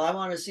 well, I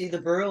want to see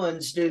the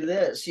Bruins do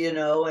this, and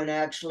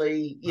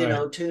actually,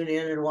 Right. tune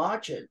in and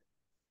watch it.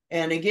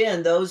 And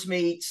again, those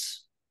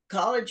meets,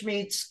 college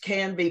meets,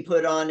 can be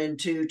put on in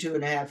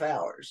 2.5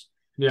 hours.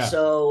 Yeah.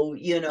 So,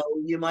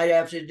 you might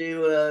have to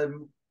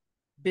do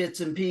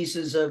bits and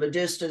pieces of a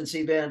distance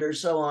event or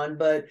so on.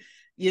 But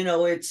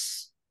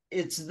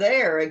it's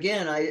there.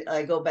 Again,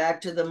 I go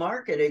back to the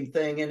marketing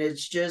thing, and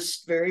it's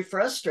just very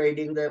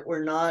frustrating that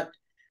we're not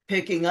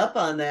picking up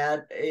on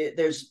that.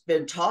 There's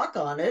been talk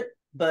on it,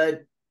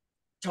 but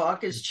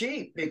talk is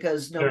cheap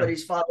because Sure.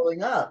 nobody's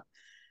following up.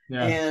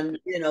 Yeah. And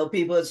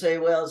people would say,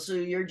 well,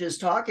 Sue, you're just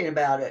talking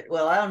about it.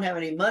 Well, I don't have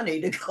any money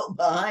to go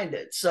behind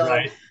it. So,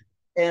 Right.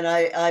 and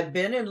I've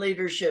been in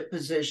leadership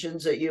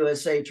positions at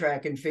USA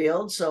Track and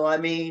Field. So I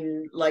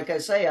mean, like I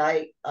say,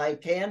 I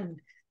can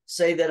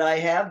say that I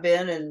have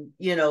been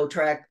in,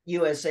 track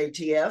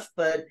USATF.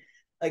 But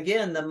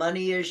again, the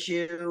money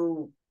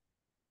issue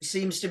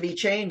seems to be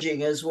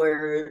changing as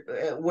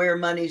where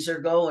monies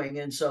are going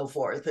and so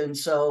forth. And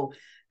so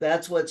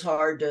that's what's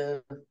hard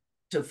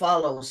to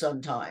follow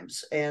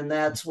sometimes. And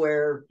that's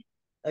where,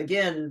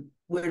 again,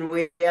 when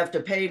we have to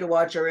pay to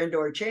watch our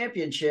indoor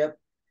championship,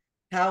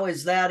 how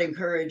is that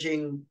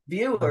encouraging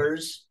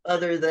viewers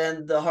other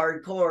than the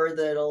hardcore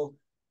that'll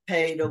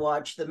pay to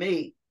watch the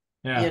meet,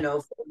 Yeah.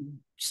 from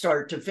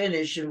start to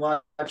finish and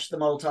watch the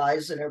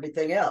multis and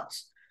everything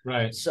else.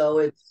 Right. So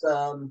it's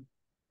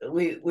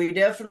we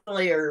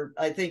definitely are.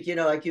 I think,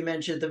 like you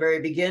mentioned at the very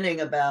beginning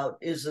about,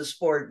 is the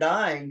sport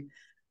dying?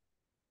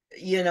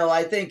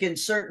 I think in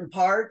certain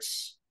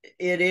parts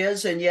it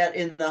is, and yet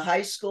in the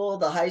high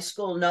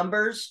school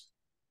numbers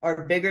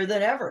are bigger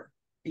than ever.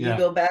 You Yeah.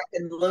 go back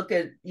and look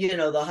at,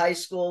 the high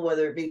school,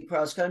 whether it be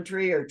cross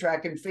country or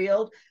track and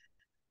field,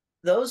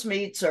 those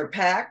meets are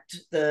packed.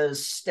 The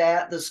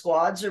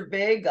squads are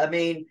big. I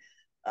mean,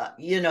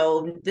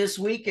 this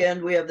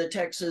weekend we have the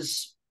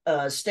Texas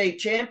state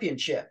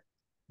championship.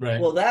 Right.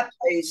 Well, that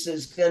place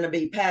is going to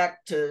be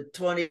packed to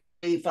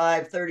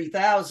 25,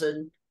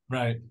 30,000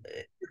 Right.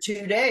 for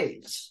 2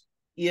 days,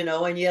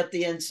 and yet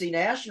the NC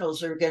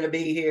Nationals are going to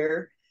be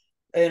here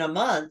in a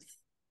month.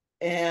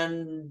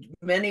 And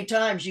many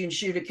times you can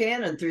shoot a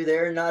cannon through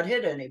there and not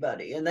hit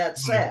anybody. And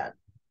that's Right. sad.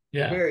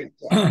 Yeah. Very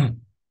sad.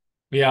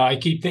 Yeah. I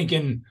keep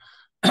thinking,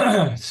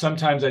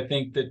 sometimes I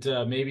think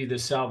that maybe the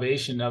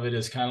salvation of it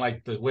is kind of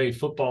like the way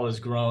football has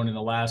grown in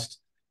the last,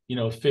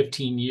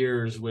 15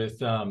 years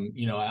with,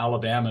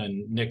 Alabama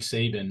and Nick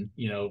Saban,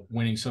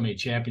 winning so many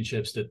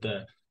championships, that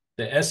the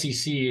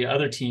SEC,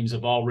 other teams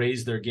have all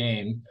raised their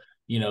game,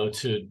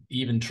 to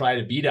even try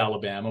to beat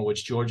Alabama,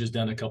 which Georgia's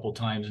done a couple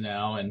times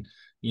now. And,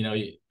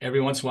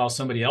 every once in a while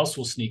somebody else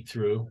will sneak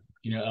through,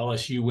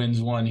 LSU wins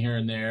one here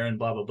and there and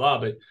blah, blah, blah.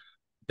 But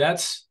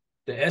that's,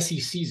 the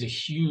SEC is a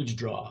huge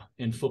draw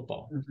in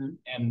football,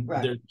 and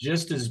Right. they're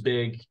just as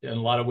big in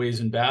a lot of ways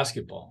in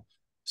basketball.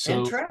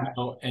 And So, track.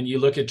 and you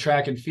look at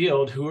track and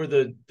field, who are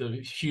the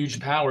huge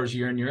powers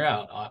year in, year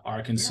out?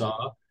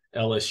 Arkansas,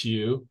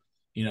 LSU,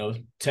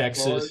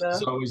 Texas is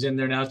Florida. always in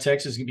there now.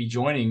 Texas is going to be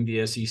joining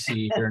the SEC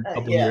here in a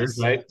couple of years,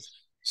 Yes, right?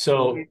 yes.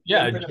 So, We're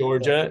yeah, jumping ahead.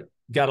 Georgia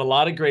got a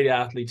lot of great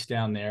athletes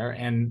down there,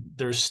 and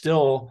there's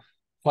still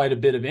quite a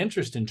bit of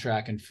interest in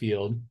track and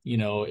field,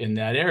 in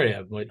that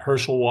area. But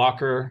Herschel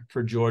Walker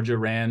for Georgia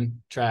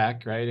ran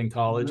track, right, in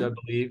college, I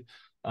believe.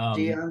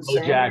 Deion Bo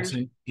Sanders.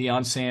 Jackson,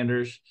 Deion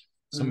Sanders,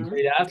 some Mm-hmm.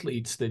 great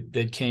athletes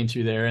that came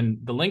through there. And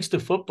the links to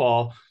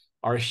football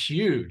are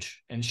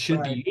huge and should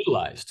Right. be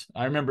utilized.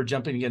 I remember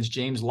jumping against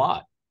James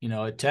Lott,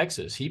 at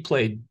Texas. He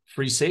played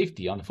free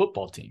safety on the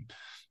football team.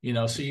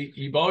 So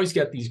you've always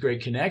got these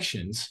great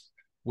connections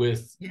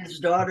with His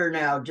daughter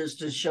now, just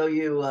to show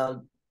you,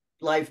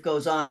 life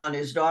goes on.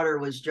 His daughter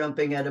was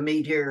jumping at a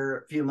meet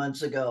here a few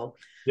months ago.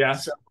 yeah.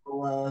 So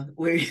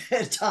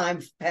time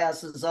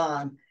passes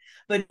on.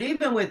 But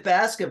even with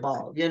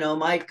basketball,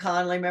 Mike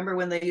Conley, remember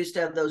when they used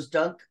to have those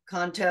dunk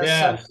contests on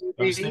Yeah,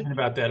 I was TV? thinking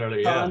about that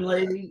earlier. Yeah.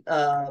 Conley,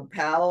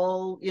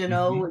 Powell, we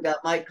got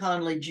Mike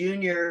Conley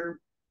Jr.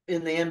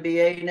 in the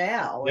NBA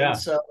now. And Yeah.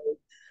 so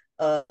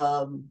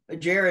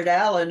Jared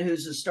Allen,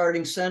 who's a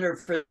starting center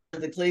for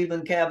the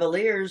Cleveland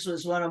Cavaliers,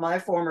 was one of my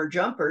former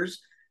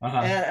jumpers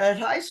at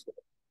high school.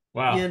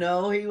 Wow.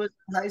 He was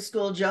a high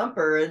school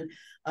jumper. And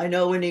I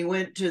know when he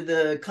went to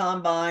the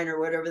combine or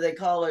whatever they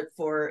call it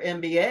for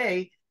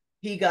NBA,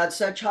 he got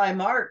such high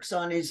marks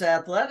on his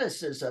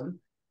athleticism.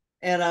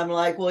 And I'm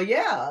like, well,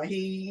 yeah,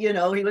 he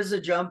was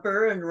a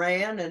jumper and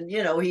ran, and,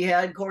 he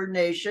had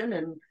coordination,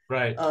 and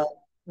Right.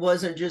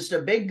 Wasn't just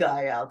a big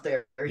guy out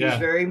there. He's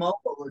very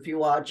mobile if you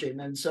watch him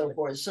and so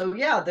forth. So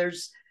yeah,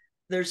 there's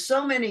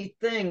so many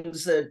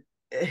things that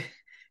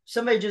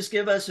somebody just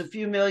give us a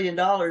few $1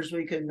 million,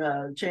 we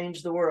can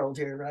change the world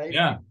here, right?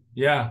 Yeah.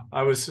 Yeah.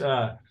 I was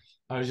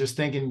just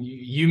thinking,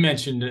 you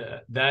mentioned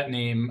that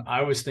name.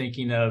 I was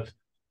thinking of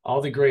all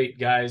the great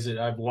guys that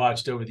I've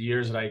watched over the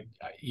years that I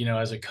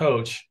as a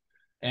coach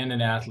and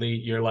an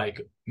athlete, you're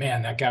like,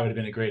 man, that guy would have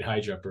been a great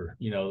high jumper.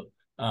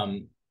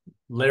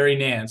 Larry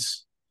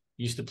Nance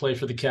used to play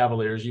for the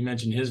Cavaliers. You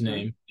mentioned his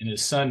name, and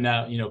his son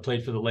now,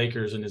 played for the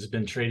Lakers and has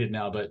been traded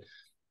now, but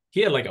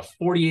he had like a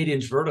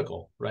 48-inch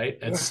vertical, right?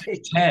 At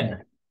 6'10".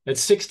 At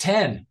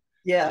 6'10".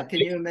 Yeah, can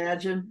you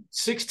imagine?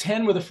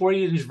 6'10" with a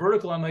 48-inch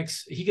vertical. I'm like,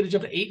 he could have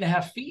jumped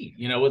 8.5 feet,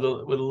 with a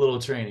little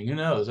training. Who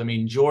knows? I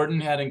mean,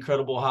 Jordan had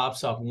incredible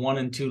hops off 1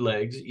 and 2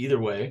 legs, either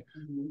way.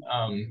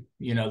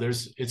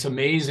 It's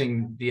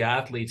amazing the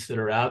athletes that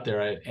are out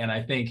there. And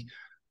I think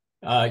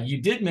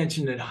you did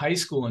mention that high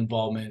school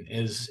involvement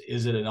is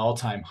at an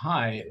all-time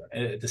high.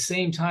 At the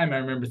same time, I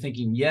remember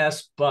thinking,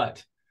 yes,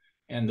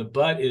 and the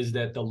but is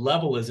that the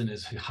level isn't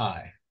as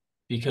high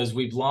because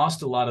we've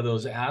lost a lot of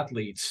those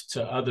athletes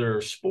to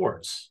other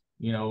sports.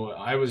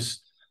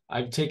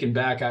 I've taken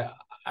back,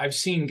 I've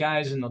seen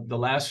guys in the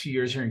last few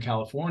years here in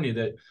California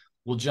that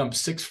will jump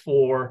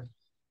 6'4",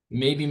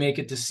 maybe make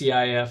it to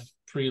CIF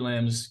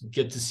prelims,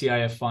 get to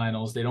CIF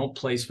finals. They don't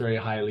place very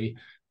highly,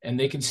 and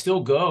they can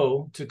still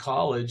go to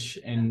college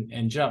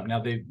and jump.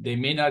 Now they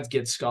may not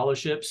get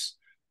scholarships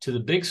to the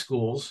big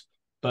schools,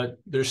 but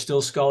there's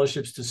still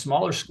scholarships to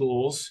smaller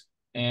schools,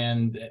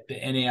 and the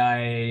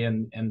NAIA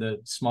and the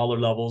smaller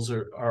levels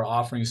are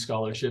offering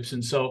scholarships.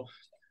 And so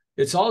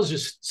it's all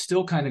just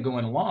still kind of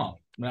going along.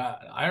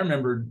 I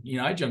remember,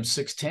 I jumped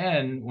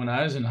 6'10" when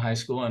I was in high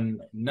school,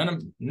 and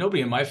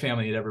nobody in my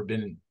family had ever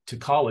been to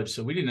college.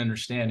 So we didn't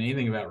understand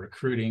anything about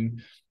recruiting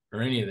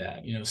or any of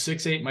that.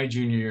 6'8" my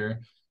junior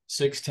year,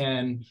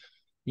 6'10",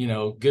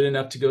 good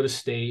enough to go to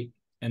state.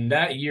 And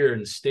that year in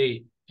the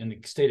state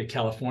of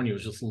California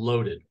was just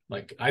loaded.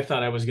 Like, I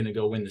thought I was going to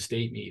go win the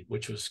state meet,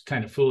 which was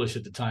kind of foolish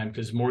at the time,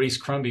 because Maurice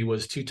Crumby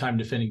was 2-time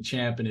defending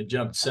champ and had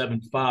jumped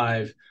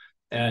 7'5"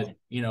 and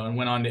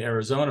went on to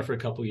Arizona for a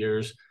couple of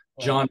years.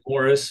 John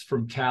Morris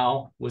from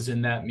Cal was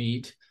in that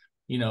meet,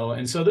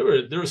 and so there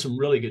were some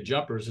really good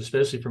jumpers,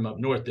 especially from up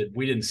north, that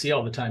we didn't see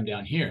all the time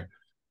down here.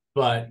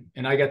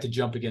 And I got to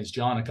jump against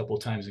John a couple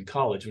of times in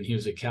college when he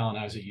was at Cal and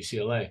I was at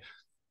UCLA.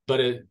 But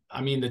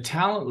the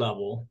talent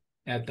level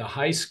at the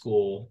high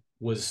school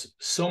was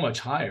so much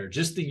higher.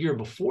 Just the year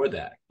before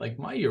that, like,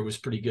 my year was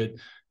pretty good.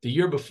 The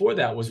year before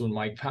that was when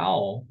Mike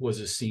Powell was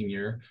a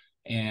senior,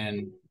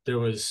 and there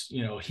was,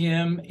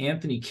 him,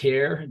 Anthony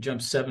Kerr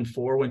jumped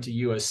 7'4", went to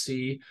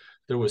USC.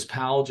 There was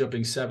Powell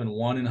jumping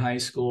 7'1" in high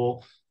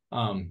school.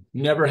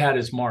 Never had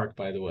his mark,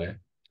 by the way.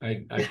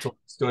 I've told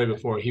the story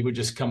before. He would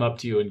just come up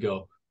to you and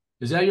go,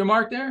 "Is that your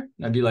mark there?"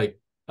 And I'd be like,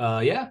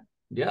 yeah,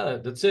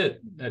 that's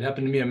it. That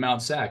happened to me in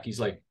Mount Sac. He's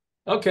like,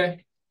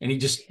 "Okay." And he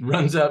just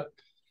runs up,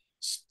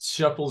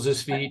 shuffles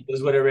his feet,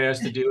 does whatever he has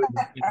to do,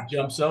 and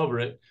jumps over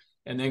it,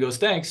 and then goes,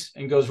 "Thanks,"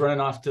 and goes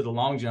running off to the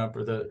long jump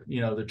or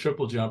the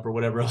triple jump or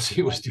whatever else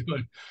he was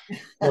doing.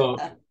 So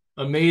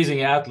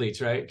amazing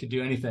athletes, right? Could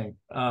do anything.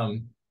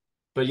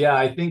 But yeah,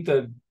 I think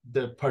the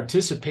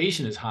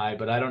participation is high,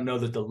 but I don't know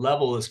that the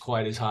level is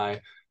quite as high.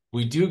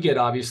 We do get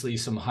obviously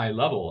some high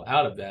level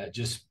out of that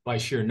just by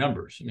sheer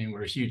numbers. I mean,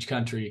 we're a huge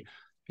country,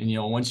 and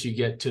once you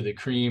get to the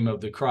cream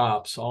of the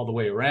crops all the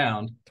way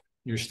around,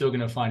 you're still going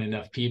to find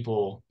enough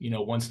people,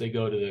 once they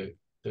go to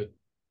the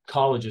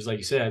colleges. Like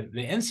you said,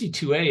 the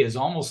NC2A is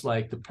almost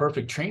like the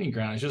perfect training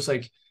ground. It's just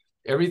like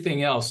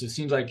everything else. It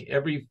seems like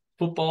every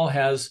football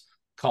has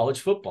college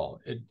football.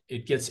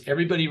 It gets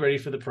everybody ready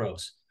for the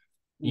pros.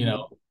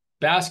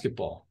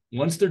 Basketball,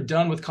 once they're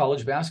done with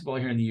college basketball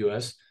here in the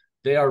US,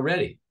 they are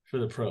ready for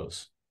the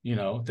pros.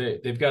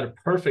 They've got a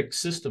perfect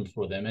system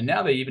for them. And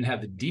now they even have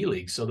the D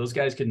League. So those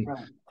guys can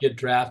get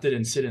drafted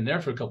and sit in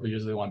there for a couple of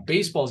years if they want.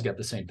 Baseball's got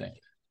the same thing.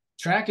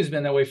 Track has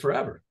been that way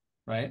forever,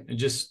 right?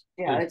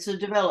 It's a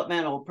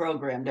developmental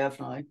program,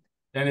 definitely.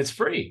 And it's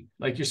free.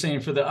 Like you're saying,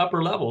 for the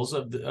upper levels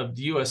of the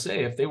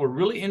USA, if they were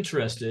really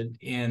interested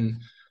in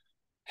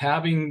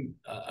having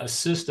a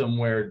system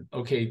where,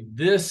 okay,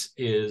 this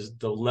is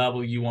the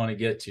level you want to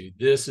get to.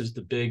 This is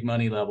the big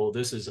money level.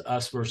 This is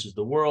us versus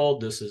the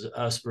world. This is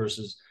us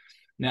versus.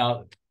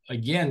 Now,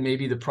 again,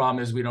 maybe the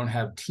problem is we don't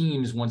have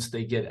teams once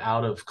they get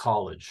out of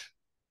college,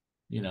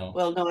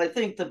 Well, no, I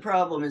think the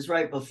problem is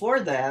right before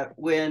that,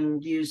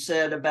 when you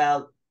said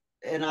about,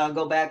 and I'll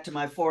go back to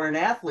my foreign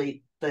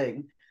athlete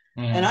thing.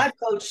 And I've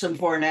coached some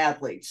foreign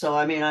athletes. So,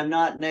 I'm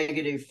not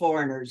negative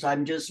foreigners.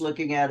 I'm just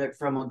looking at it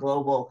from a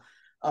global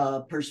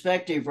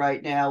perspective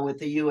right now, with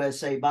the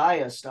USA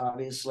biased,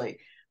 obviously,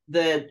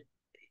 that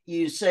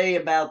you say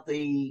about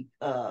the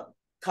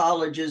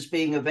colleges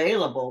being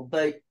available.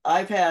 But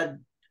I've had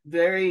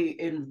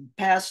in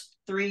past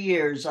 3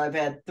 years, I've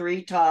had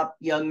 3 top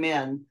young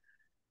men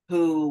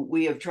who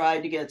we have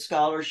tried to get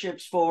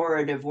scholarships for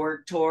and have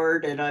worked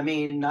toward. And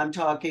I'm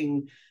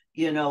talking,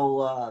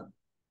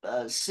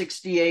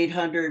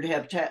 6,800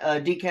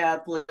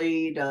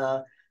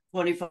 decathlete,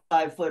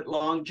 25-foot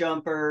long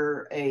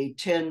jumper, a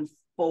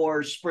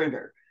 10-4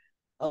 sprinter.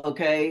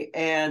 Okay.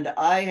 And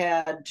I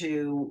had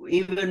to,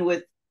 even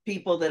with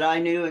people that I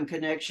knew and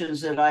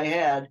connections that I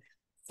had,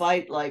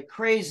 fight like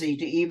crazy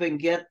to even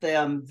get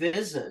them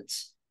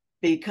visits,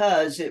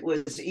 because it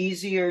was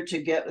easier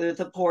to get with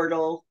the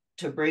portal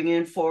to bring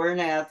in foreign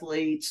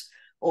athletes,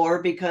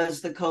 or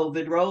because the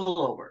COVID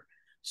rollover.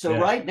 So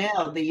right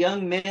now, the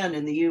young men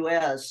in the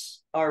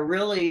US are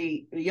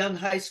really, young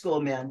high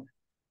school men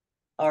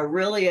are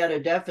really at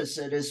a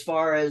deficit as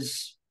far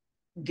as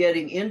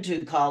getting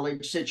into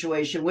college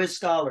situation with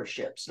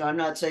scholarships. Now, I'm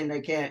not saying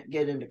they can't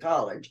get into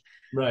college,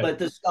 but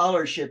the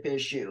scholarship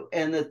issue.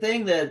 And the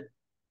thing that,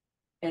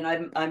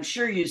 and I'm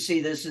sure you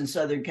see this in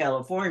Southern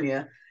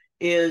California,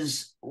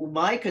 is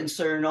my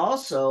concern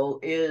also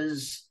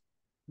is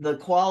the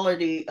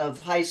quality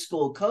of high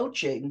school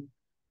coaching.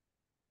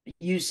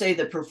 You say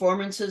the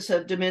performances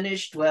have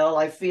diminished. Well,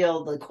 I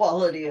feel the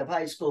quality of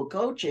high school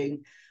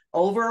coaching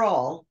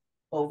overall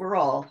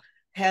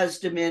has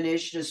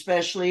diminished,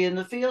 especially in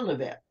the field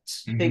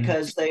events,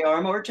 because they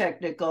are more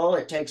technical.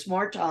 It takes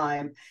more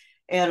time.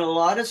 And a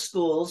lot of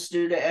schools,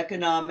 due to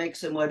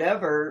economics and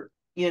whatever,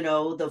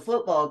 the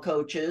football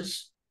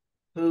coaches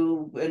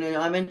who, and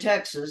I'm in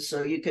Texas,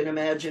 so you can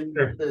imagine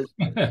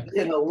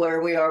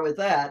where we are with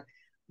that.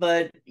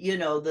 But,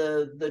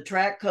 the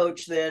track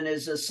coach then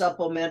is a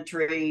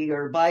supplementary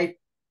or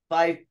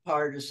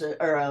bipartisan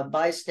or a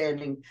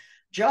bystanding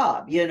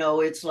job.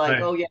 It's like,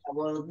 Right. oh yeah,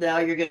 well now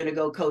you're going to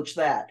go coach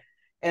that.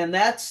 And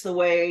that's the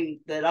way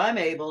that I'm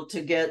able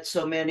to get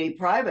so many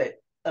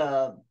private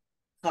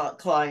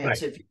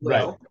clients, Right. if you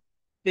Right. will,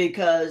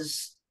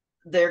 because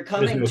they're There's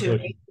coming no to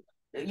question.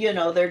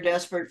 me, they're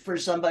desperate for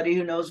somebody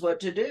who knows what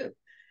to do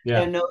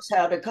Yeah. and knows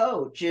how to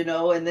coach,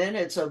 and then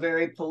it's a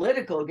very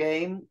political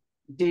game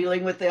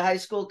dealing with the high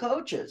school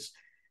coaches.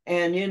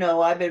 And,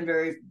 I've been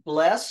very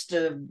blessed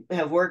to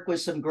have worked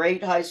with some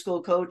great high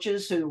school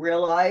coaches who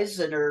realize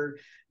and are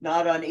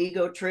not on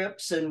ego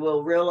trips and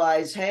will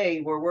realize,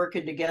 hey, we're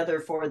working together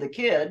for the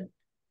kid.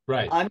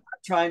 Right. I'm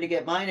not trying to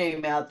get my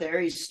name out there.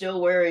 He's still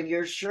wearing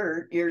your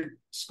shirt, your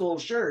school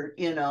shirt,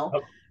 Yep.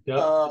 Yep.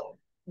 Uh,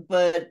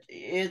 but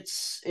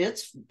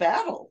it's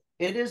battle.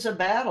 It is a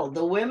battle.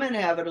 The women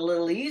have it a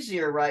little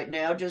easier right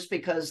now just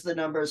because the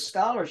number of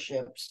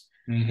scholarships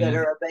that Mm-hmm.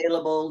 are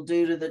available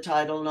due to the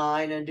Title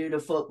IX and due to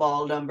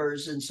football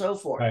numbers and so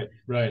forth. Right.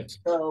 Right.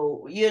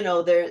 So,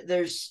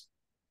 there's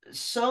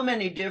so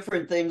many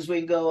different things we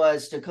can go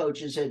as to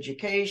coaches'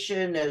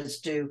 education,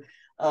 as to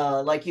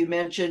like you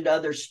mentioned,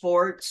 other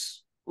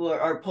sports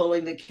are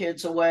pulling the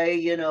kids away.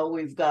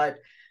 We've got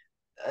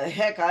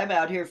heck, I'm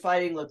out here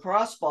fighting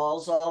lacrosse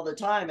balls all the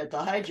time at the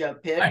high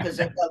jump pit because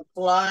they come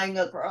flying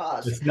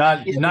across. It's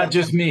not You not know,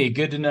 just me.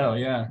 Good to know.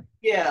 Yeah.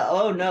 yeah.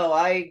 Oh no,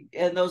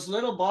 and those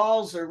little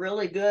balls are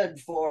really good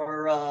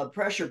for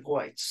pressure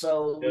points.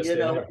 So Yes, they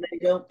when are. they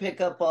don't pick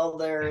up all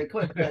their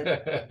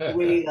equipment,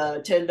 we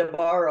tend to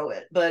borrow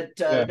it. But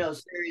Yeah. no,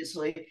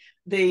 seriously,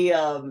 the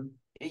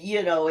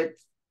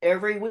it's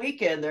every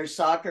weekend there's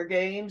soccer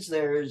games,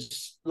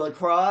 there's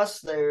lacrosse,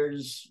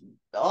 there's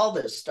all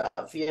this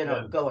stuff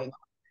Yeah. going.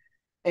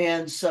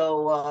 And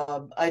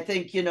so I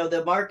think,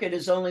 the market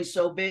is only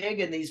so big,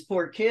 and these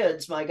poor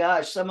kids, my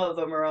gosh, some of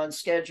them are on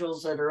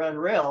schedules that are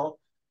unreal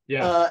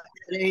Yeah. at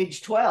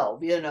age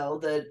 12,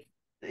 that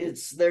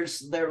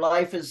their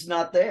life is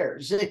not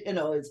theirs, it's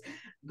It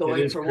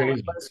going is from one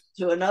crazy. bus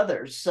to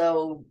another.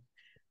 So,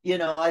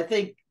 I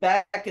think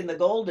back in the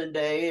golden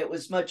day, it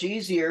was much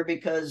easier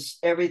because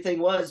everything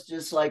was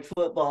just like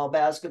football,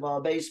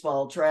 basketball,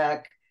 baseball,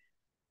 track,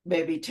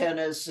 maybe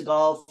tennis,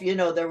 golf.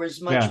 There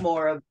was much Yeah.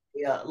 more of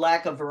a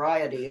lack of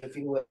variety, if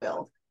you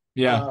will.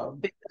 Yeah.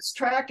 Because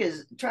track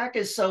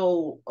is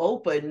so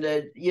open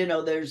that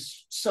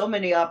there's so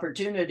many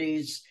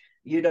opportunities.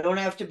 You don't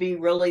have to be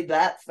really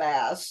that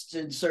fast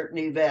in certain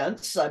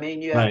events. I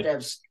mean, you have Right. to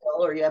have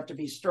skill or you have to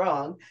be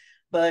strong,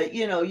 but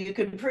you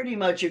can pretty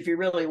much, if you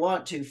really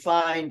want to,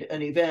 find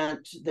an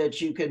event that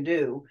you can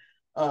do.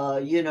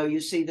 You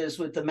see this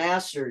with the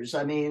masters.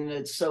 I mean,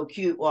 it's so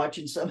cute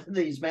watching some of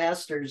these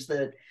masters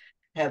that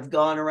have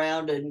gone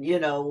around and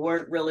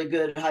weren't really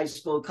good high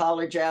school,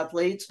 college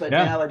athletes, but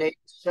Yeah. now at age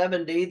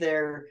 70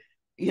 they're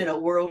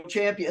world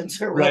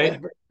champions or Right.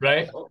 whatever.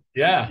 Right.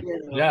 Yeah.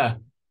 you know Yeah.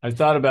 I've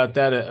thought about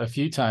that a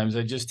few times.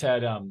 I just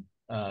had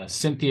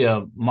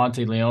Cynthia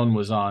Monteleone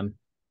was on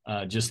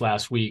just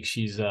last week.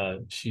 She's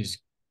on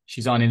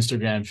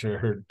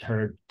Instagram.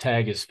 Her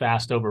tag is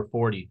fast over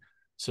 40.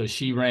 So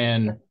she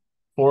ran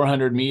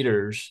 400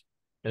 meters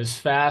as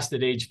fast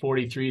at age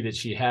 43 that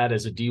she had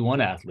as a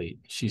D1 athlete,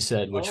 she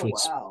said, which oh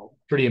was wow.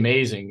 pretty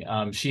amazing.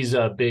 She's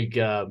a big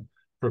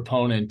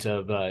proponent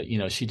of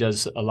she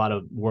does a lot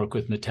of work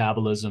with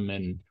metabolism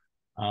and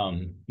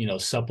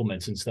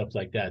supplements and stuff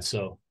like that.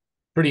 So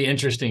pretty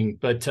interesting.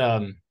 But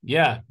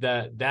yeah,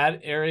 that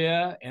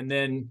area. And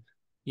then,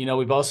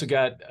 we've also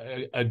got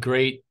a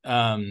great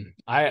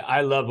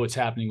I love what's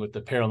happening with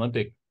the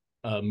Paralympic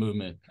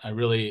movement. I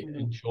really Mhm.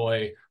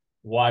 enjoy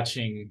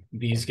watching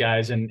these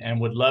guys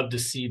and would love to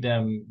see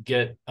them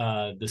get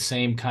the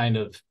same kind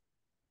of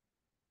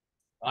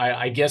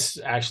I guess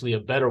actually a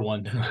better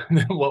one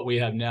than what we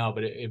have now,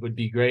 but it would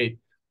be great.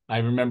 I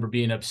remember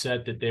being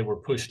upset that they were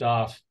pushed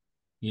off,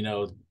 you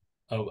know,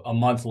 a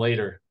month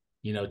later,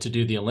 to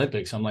do the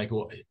Olympics. I'm like,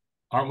 well,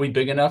 aren't we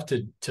big enough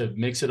to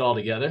mix it all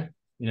together?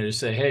 To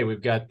say, hey,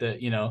 we've got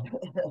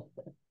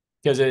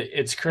because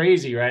it's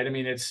crazy, right? I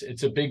mean, it's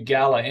a big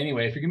gala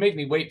anyway. If you can make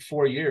me wait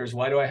 4 years,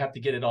 why do I have to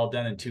get it all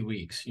done in 2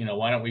 weeks?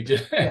 Why don't we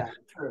just Yeah,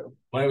 true.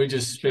 why don't we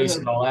just space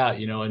it True. all out,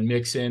 and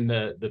mix in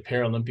the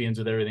Paralympians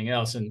with everything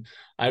else? And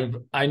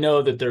I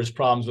know that there's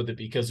problems with it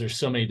because there's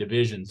so many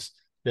divisions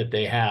that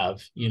they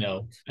have,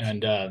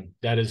 and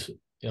that is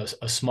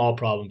a small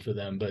problem for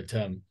them. But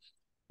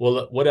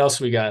well, what else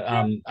we got?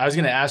 I was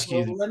going to ask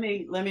Well, you.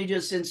 let me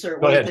just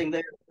insert Go one ahead. thing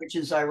there, which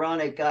is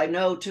ironic. I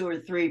know two or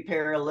three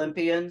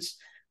Paralympians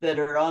that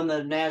are on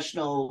the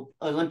national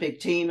Olympic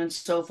team and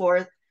so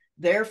forth.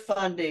 Their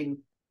funding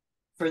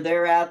for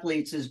their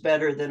athletes is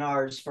better than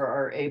ours for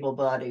our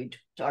able-bodied,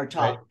 our Right.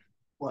 top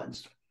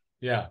ones.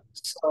 Yeah.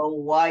 So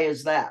why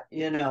is that?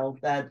 Yeah.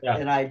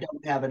 And I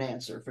don't have an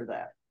answer for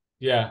that.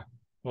 Yeah.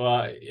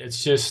 Well,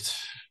 it's just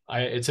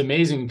it's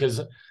amazing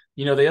because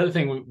the other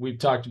thing we've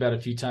talked about a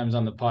few times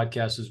on the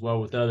podcast as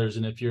well with others,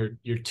 and if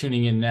you're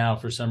tuning in now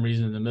for some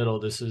reason in the middle,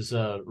 this is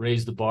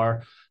Raise the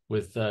Bar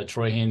with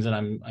Troy Haynes, and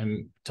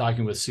I'm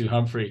talking with Sue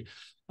Humphrey,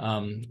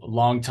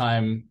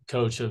 longtime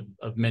coach of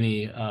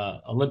many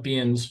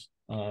Olympians,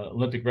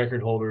 Olympic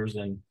record holders,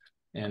 and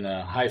and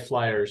high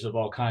flyers of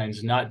all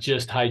kinds, not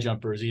just high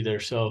jumpers either.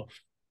 So,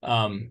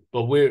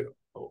 but we're,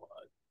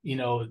 you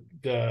know,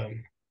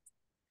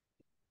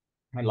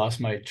 I lost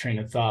my train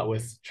of thought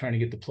with trying to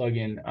get the plug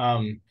in.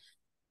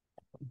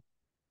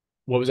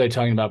 What was I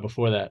talking about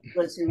before that?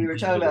 Let's see, we were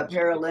talking about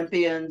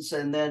Paralympians,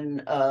 and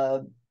then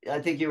I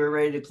think you were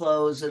ready to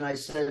close, and I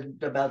said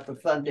about the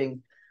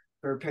funding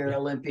for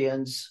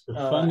Paralympians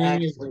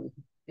Funding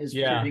is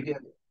yeah. pretty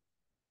good.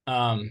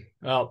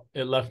 Well,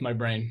 it left my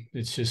brain.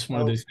 It's just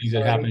one of Oh, those things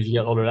that happen sorry. as you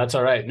get older. That's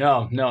all right.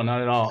 No,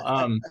 not at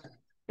all.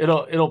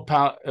 It'll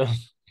pound.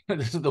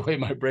 This is the way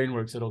my brain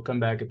works. It'll come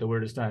back at the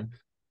weirdest time.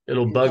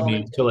 It'll You bug call me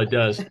it. until it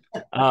does.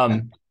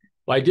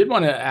 Well, I did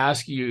want to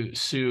ask you,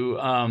 Sue,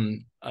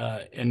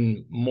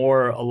 and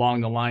more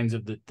along the lines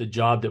of the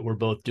job that we're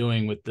both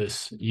doing with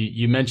this.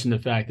 You mentioned the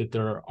fact that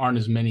there aren't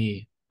as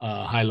many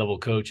high level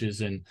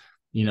coaches, and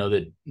you know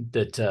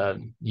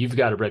that you've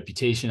got a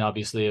reputation.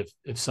 Obviously,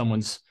 if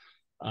someone's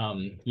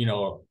you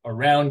know,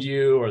 around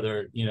you, or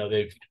they're, you know,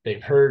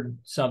 they've heard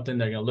something,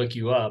 they're going to look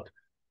you up.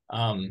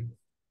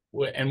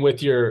 And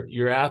with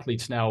your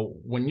athletes now,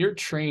 when you're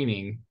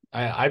training,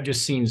 I've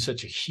just seen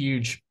such a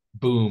huge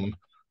boom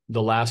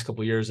the last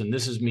couple of years, and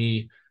this is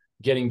me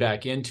getting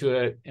back into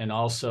it, and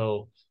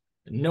also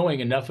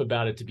knowing enough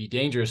about it to be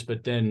dangerous,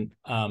 but then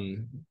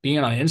being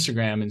on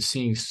Instagram and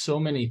seeing so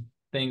many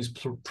things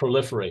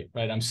proliferate,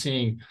 right? I'm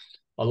seeing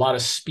a lot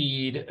of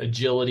speed,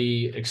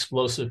 agility,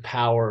 explosive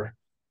power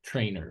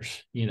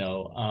trainers, you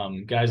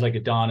know, guys like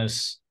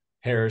Adonis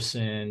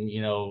Harrison.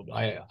 You know,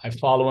 I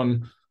follow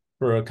him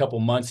for a couple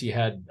months. He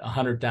had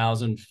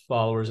 100,000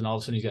 followers, and all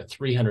of a sudden he's got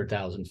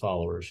 300,000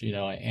 followers, you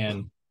know,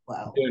 and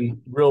Wow. doing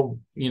real,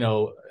 you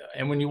know.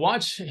 And when you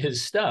watch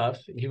his stuff,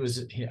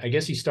 I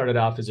guess he started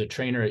off as a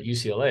trainer at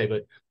UCLA,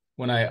 but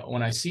when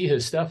I see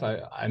his stuff,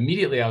 I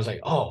immediately, I was like,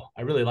 oh,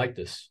 I really like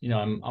this. You know,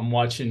 I'm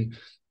watching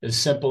as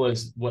simple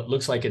as what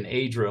looks like an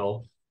A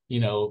drill,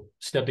 you know,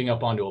 stepping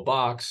up onto a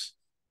box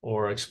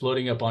or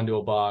exploding up onto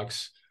a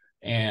box.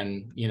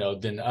 And, you know,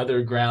 then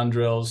other ground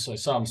drills. I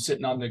saw him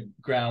sitting on the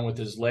ground with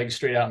his legs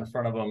straight out in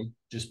front of him,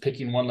 just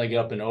picking one leg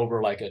up and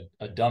over like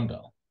a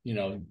dumbbell, you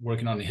know,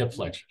 working on the hip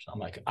flexors. I'm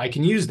like, I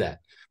can use that.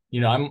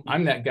 You know,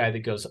 I'm that guy that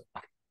goes,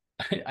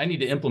 I need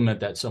to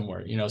implement that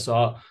somewhere, you know,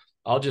 so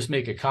I'll just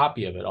make a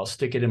copy of it. I'll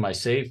stick it in my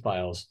save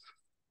files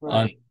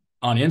on, Right.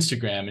 on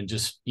Instagram, and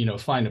just, you know,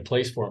 find a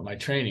place for it in my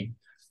training.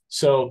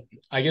 So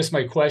I guess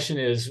my question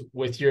is,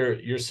 with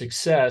your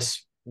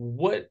success,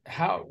 when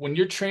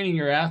you're training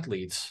your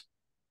athletes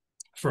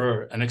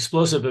for an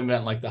explosive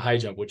event like the high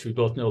jump, which we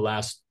both know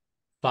lasts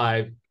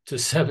 5 to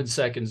 7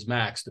 seconds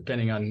max,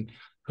 depending on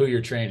who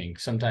you're training,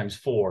 sometimes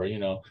 4, you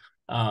know,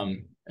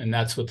 and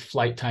that's with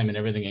flight time and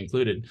everything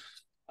included.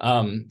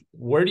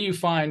 Where do you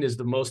find is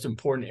the most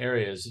important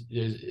areas?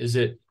 Is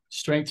it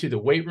strength through the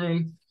weight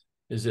room?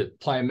 Is it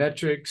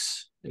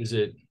plyometrics? Is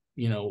it,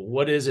 you know,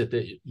 what is it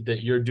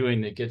that you're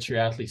doing that gets your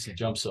athletes to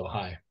jump so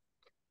high?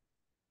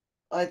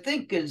 I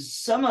think is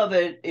some of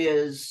it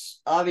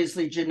is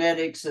obviously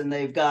genetics, and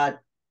they've got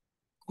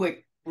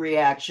quick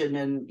reaction,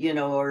 and you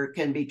know, or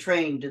can be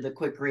trained to the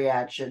quick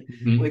reaction,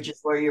 Mm-hmm. which is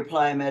where your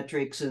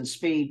plyometrics and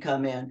speed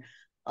come in.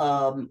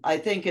 I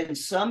think in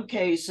some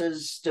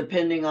cases,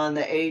 depending on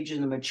the age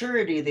and the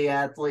maturity of the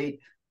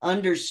athlete,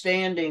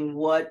 understanding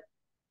what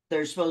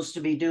they're supposed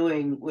to be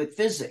doing with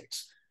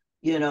physics.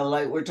 You know,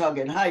 like we're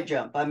talking high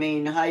jump. I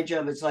mean, high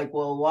jump, it's like,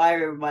 well,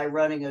 why am I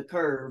running a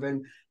curve?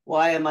 And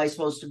why am I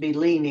supposed to be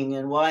leaning?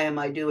 And why am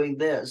I doing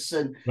this?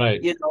 And,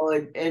 Right. you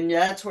know, and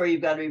that's where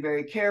you've got to be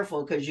very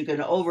careful, because you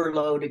can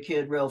overload a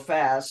kid real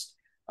fast.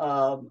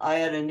 I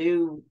had a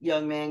new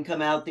young man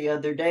come out the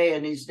other day,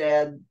 and his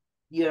dad,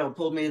 you know,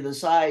 pulled me to the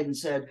side and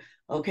said,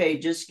 okay,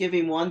 just give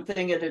him one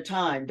thing at a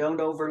time.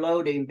 Don't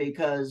overload him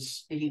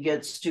because he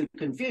gets too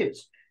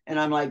confused. And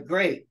I'm like,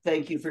 great,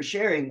 thank you for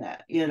sharing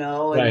that, you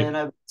know. And Right. then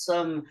I've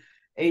some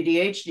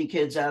ADHD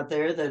kids out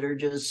there that are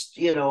just,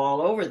 you know,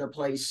 all over the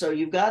place. So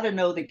you've got to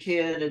know the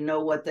kid and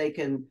know what they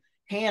can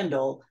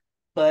handle.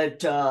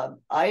 But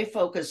I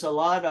focus a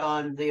lot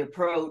on the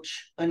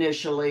approach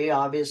initially,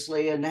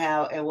 obviously, and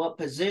how and what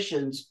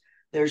positions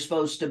they're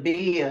supposed to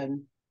be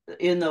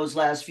in those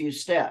last few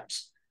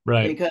steps,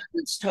 Right. because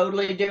it's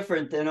totally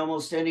different than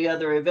almost any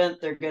other event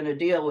they're going to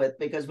deal with,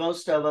 because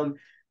most of them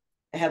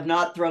have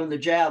not thrown the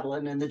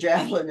javelin, and the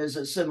javelin is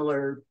a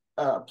similar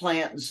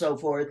plant and so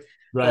forth,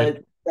 Right.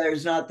 but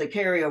there's not the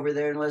carryover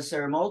there unless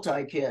they're a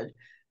multi kid.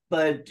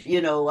 But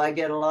you know, I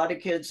get a lot of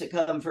kids that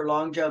come for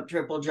long jump,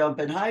 triple jump,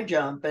 and high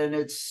jump, and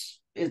it's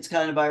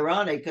kind of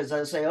ironic, because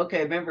I say,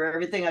 okay, remember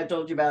everything I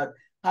told you about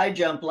high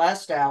jump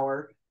last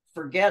hour,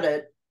 forget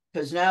it,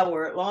 because now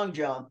we're at long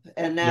jump,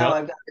 and now Yep.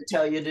 I've got to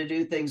tell you to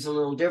do things a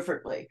little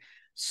differently.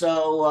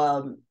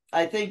 So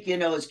I think, you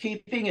know, it's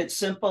keeping it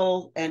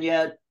simple and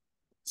yet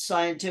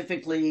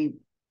scientifically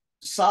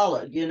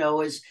solid, you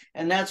know, is,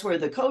 and that's where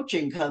the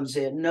coaching comes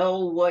in.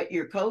 Know what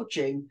you're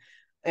coaching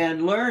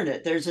and learn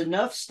it. There's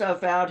enough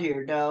stuff out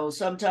here now.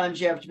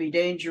 Sometimes you have to be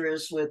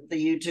dangerous with the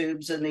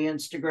YouTubes and the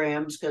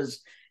Instagrams,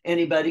 because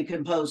anybody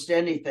can post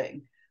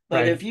anything.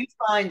 But if you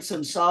find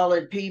some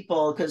solid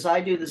people, because I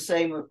do the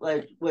same,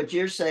 like what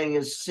you're saying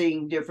is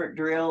seeing different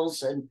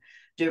drills and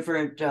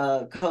different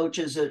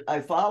coaches that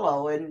I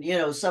follow. And,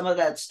 some of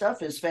that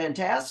stuff is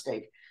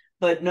fantastic.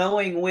 But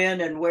knowing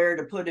when and where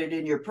to put it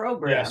in your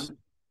program Yes.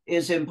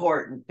 is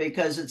important,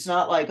 because it's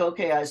not like,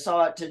 okay, I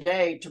saw it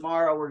today,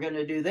 tomorrow we're going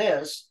to do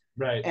this.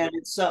 Right. And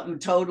it's something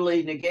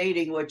totally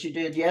negating what you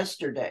did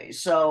yesterday.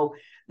 So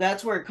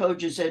that's where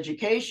coaches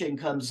education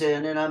comes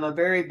in. And I'm a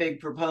very big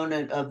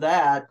proponent of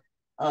that.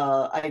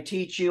 I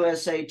teach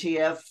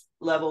USATF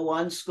level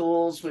 1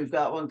 schools. We've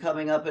got one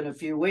coming up in a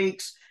few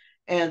weeks.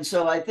 And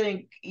so I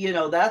think,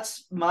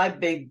 that's my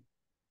big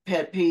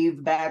pet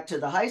peeve back to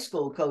the high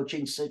school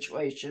coaching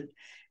situation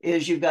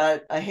is you've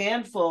got a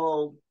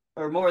handful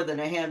or more than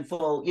a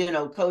handful,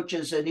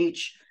 coaches in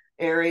each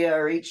area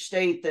or each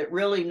state that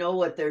really know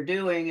what they're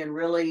doing and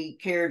really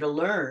care to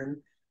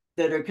learn,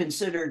 that are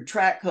considered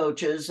track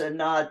coaches and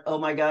not, oh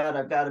my God,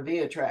 I've got to be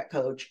a track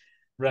coach.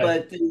 Right.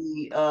 But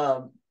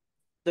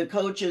the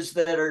coaches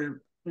that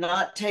are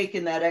not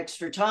taking that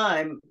extra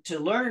time to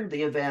learn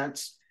the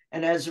events,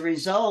 and as a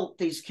result,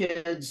 these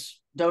kids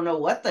don't know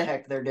what the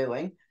heck they're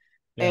doing.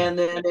 Yeah. And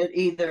then it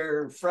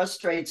either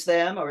frustrates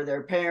them or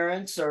their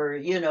parents, or,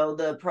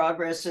 the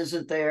progress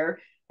isn't there.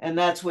 And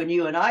that's when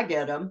you and I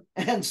get them.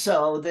 And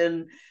so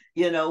then,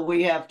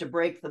 we have to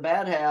break the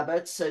bad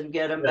habits and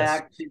get them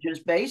back to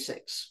just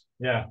basics.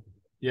 Yeah.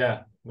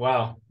 Yeah.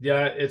 Wow.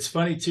 Yeah. It's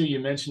funny too.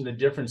 You mentioned the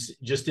difference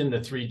just in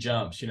the 3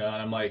 jumps, and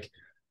I'm like,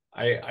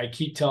 I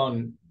keep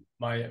telling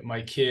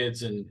my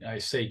kids, and I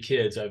say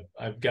kids,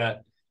 I've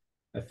got,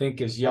 I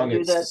think as young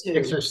as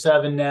 6 or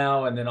 7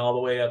 now, and then all the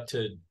way up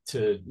to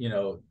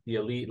the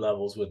elite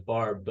levels with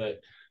Barb. But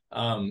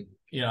I'm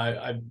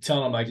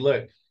telling them, like,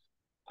 look,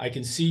 I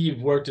can see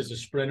you've worked as a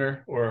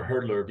sprinter or a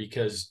hurdler,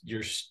 because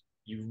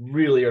you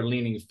really are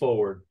leaning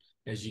forward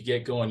as you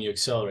get going, you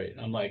accelerate.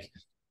 I'm like,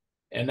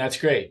 and that's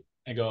great.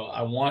 I go,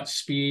 I want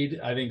speed.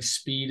 I think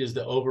speed is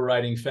the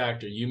overriding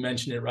factor. You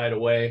mentioned it right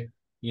away.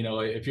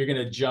 If you're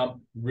going to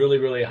jump really,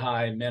 really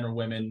high, men or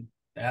women,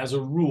 as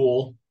a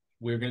rule,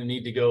 we're going to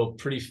need to go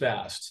pretty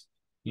fast,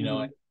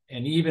 and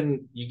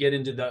even you get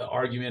into the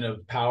argument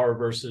of power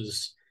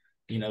versus,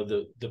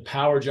 the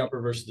power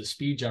jumper versus the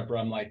speed jumper.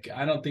 I'm like,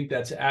 I don't think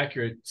that's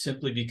accurate,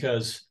 simply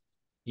because,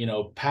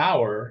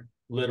 power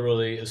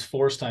literally is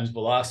force times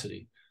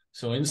velocity.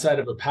 So inside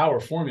of a power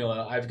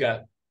formula, I've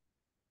got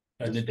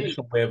an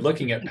additional way of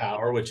looking at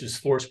power, which is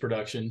force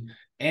production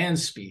and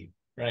speed,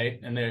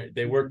 right? And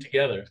they work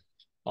together.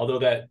 Although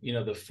that,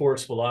 the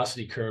force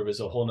velocity curve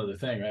is a whole nother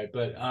thing, right?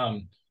 But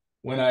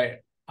when I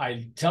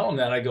tell them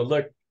that, I go,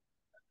 look,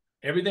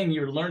 everything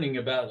you're learning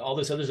about all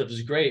this other stuff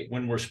is great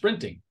when we're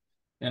sprinting.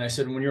 And I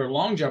said, when you're a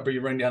long jumper,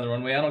 you're running down the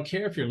runway, I don't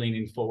care if you're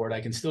leaning forward.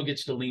 I can still get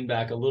you to lean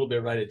back a little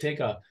bit right at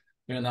takeoff.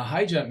 In the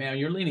high jump, man,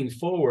 you're leaning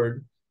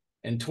forward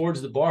and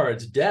towards the bar,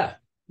 it's death.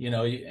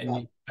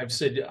 I've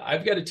said,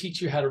 I've got to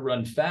teach you how to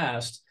run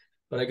fast,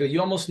 but I go, you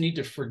almost need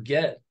to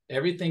forget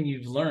everything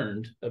you've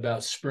learned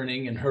about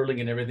sprinting and hurdling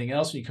and everything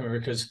else when you come here,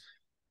 because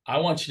I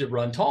want you to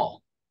run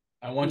tall.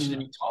 I want you to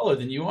be taller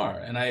than you are.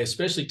 And I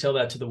especially tell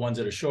that to the ones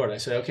that are short. I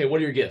say, okay,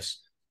 what are your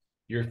gifts?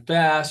 You're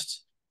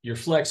fast, you're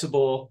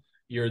flexible,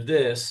 you're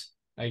this.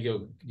 I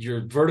go,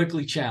 you're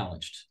vertically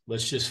challenged.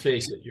 Let's just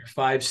face it. You're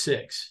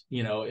 5'6".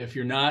 If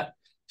you're not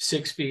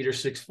 6 feet or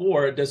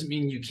 6'4", it doesn't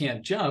mean you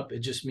can't jump. It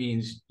just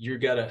means you're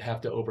gonna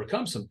have to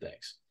overcome some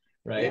things,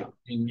 right? Yeah.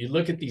 And you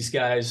look at these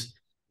guys,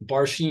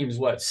 Barshim's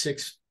what,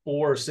 6'4",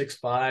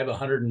 6'5",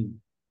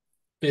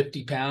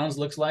 150 pounds,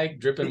 looks like,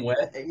 dripping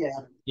wet.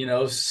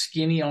 Yeah.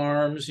 Skinny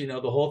arms, the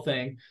whole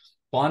thing.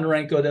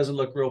 Bondarenko doesn't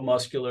look real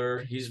muscular.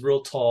 He's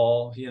real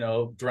tall.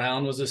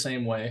 Brown was the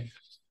same way.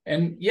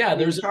 And yeah,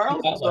 there's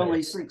Charles is only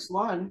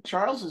 6'1".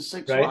 Charles is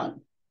 6'1". Right?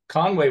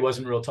 Conway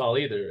wasn't real tall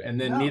either, and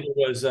then neither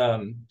was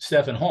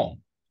Stephen Holm.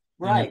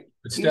 Right.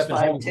 But he's Stephen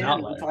Holm's an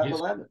outlier.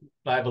 5'11".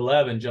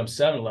 5'11", jumped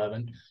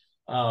 7'11".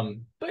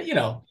 But you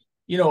know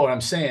what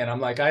I'm saying.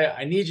 I'm like,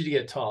 I need you to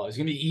get tall. It's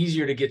gonna be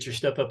easier to get your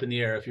stuff up in the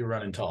air if you're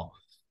running tall.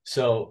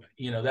 So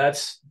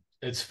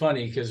it's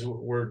funny because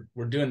we're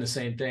doing the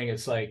same thing.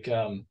 It's like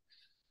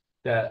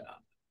that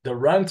the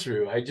run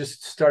through. I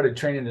just started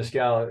training this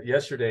gal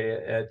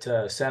yesterday at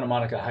Santa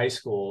Monica High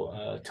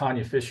School.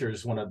 Tanya Fisher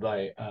is one of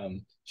my.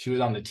 She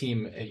was on the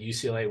team at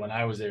UCLA when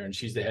I was there, and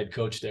she's the head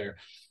coach there.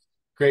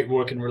 Great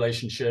working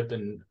relationship.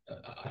 And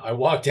I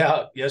walked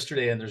out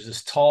yesterday, and there's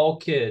this tall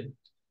kid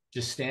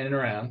just standing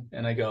around,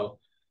 and I go,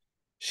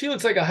 she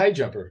looks like a high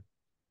jumper.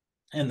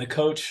 And the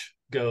coach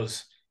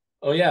goes,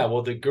 oh yeah,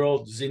 well, the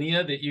girl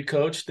Zinnia that you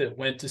coached that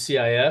went to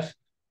CIF,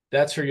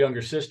 that's her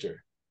younger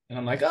sister. And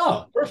I'm like,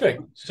 oh,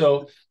 perfect.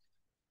 So,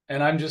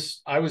 and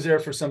I was there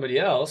for somebody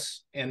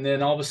else. And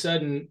then all of a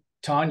sudden,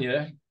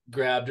 Tanya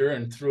grabbed her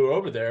and threw her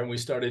over there. And we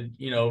started,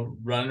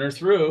 running her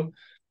through.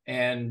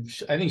 And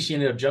I think she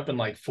ended up jumping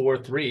like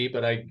 4.3,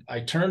 but I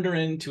turned her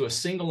into a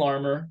single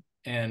armor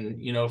and,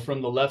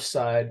 from the left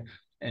side,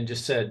 and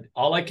just said,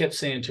 all I kept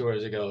saying to her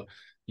is, I go,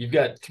 you've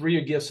got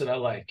 3 gifts that I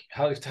like.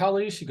 How old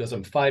are you? She goes,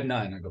 I'm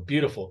 5'9". I go,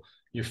 beautiful.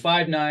 You're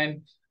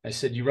 5'9". I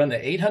said, you run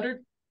the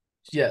 800?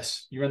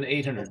 Yes, you run the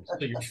 800.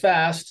 So you're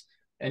fast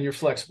and you're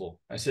flexible.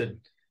 I said,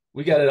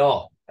 we got it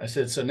all. I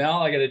said, so now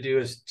all I got to do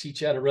is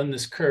teach you how to run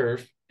this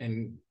curve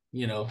and,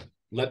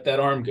 let that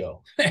arm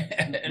go.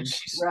 And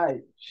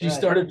Right, she right.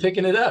 started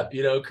picking it up,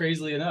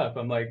 crazily enough.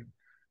 I'm like,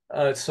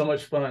 it's so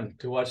much fun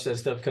to watch that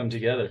stuff come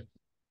together.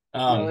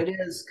 No, it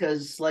is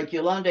because like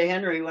Yolanda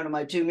Henry, one of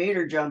my 2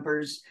 meter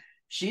jumpers,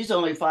 she's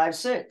only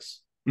 5'6".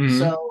 Mm-hmm.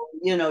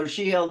 So,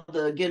 she held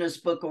the Guinness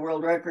Book of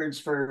World Records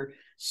for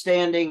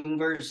standing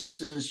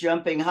versus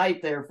jumping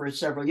height there for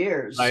several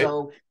years. Right.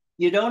 So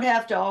you don't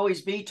have to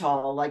always be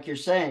tall, like you're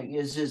saying,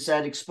 is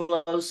that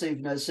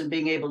explosiveness and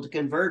being able to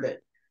convert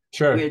it,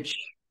 Sure. which,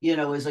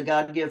 is a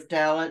God gift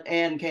talent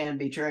and can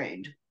be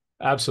trained.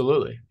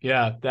 Absolutely.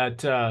 Yeah.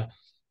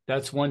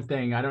 That's one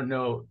thing. I don't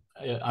know.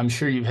 I'm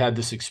sure you've had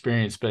this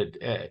experience, but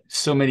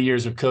so many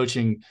years of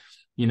coaching,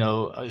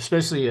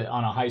 especially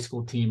on a high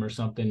school team or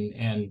something.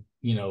 And,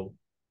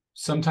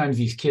 sometimes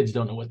these kids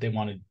don't know what they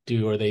want to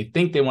do, or they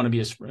think they want to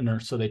be a sprinter.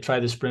 So they try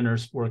the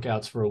sprinters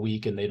workouts for a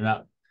week and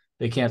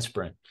they can't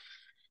sprint.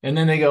 And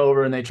then they go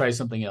over and they try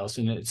something else.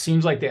 And it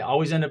seems like they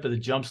always end up at the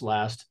jumps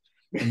last.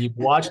 And you've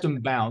watched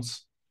them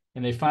bounce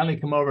and they finally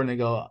come over and they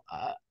go,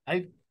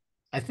 I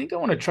think I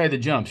want to try the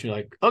jumps. You're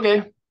like,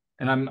 okay.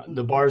 And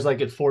the bar's like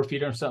at 4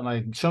 feet or something.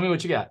 Like, show me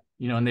what you got,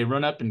 and they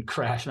run up and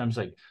crash. And I'm just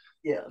like,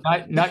 Yeah.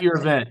 not your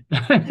event.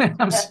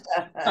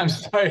 I'm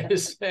sorry to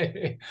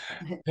say.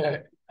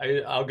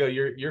 I'll go,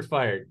 you're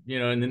fired,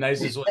 in the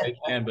nicest way I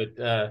can, but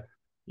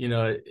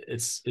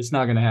it's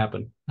not going to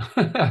happen.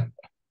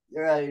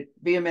 Right.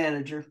 Be a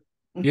manager.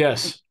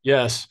 Yes.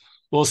 Yes.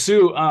 Well,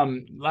 Sue,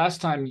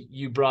 last time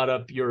you brought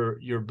up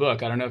your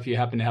book. I don't know if you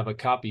happen to have a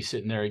copy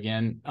sitting there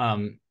again.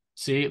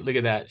 See, look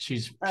at that.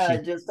 She's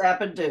Just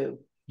happened to.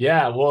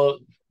 yeah. Well,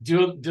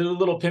 do a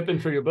little pimping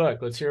for your book.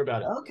 Let's hear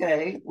about it.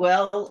 Okay.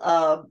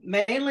 Well,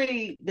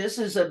 mainly this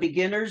is a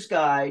beginner's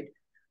guide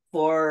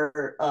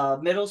for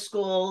middle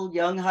school,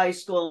 young high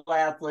school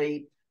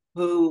athlete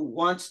who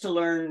wants to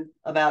learn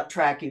about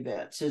track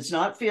events. It's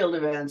not field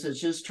events, it's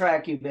just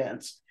track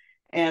events.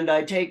 And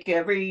I take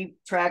every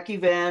track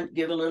event,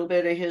 give a little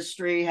bit of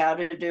history, how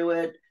to do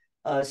it,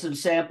 some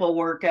sample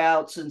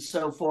workouts, and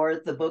so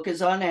forth. The book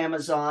is on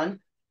Amazon.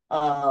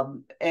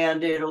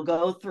 And it'll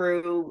go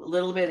through a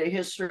little bit of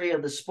history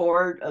of the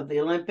sport, of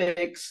the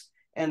Olympics,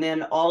 and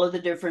then all of the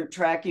different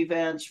track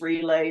events,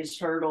 relays,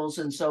 hurdles,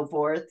 and so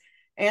forth.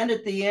 And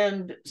at the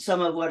end, some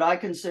of what I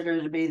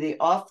consider to be the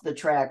off the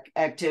track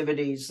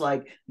activities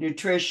like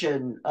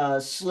nutrition,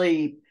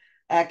 sleep,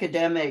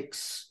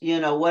 academics.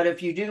 What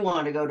if you do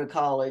want to go to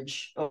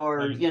college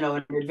or, in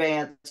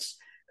advance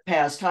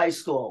past high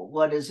school?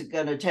 What is it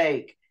going to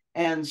take?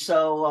 And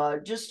so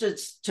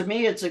to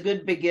me, it's a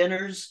good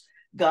beginner's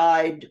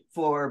guide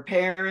for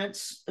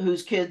parents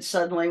whose kids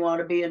suddenly want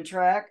to be in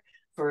track.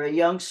 For a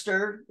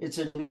youngster, it's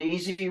an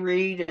easy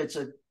read. It's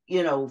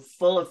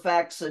full of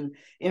facts and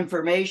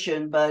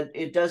information, but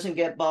it doesn't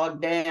get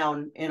bogged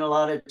down in a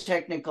lot of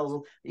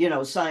technical,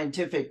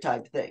 scientific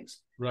type things.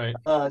 Right.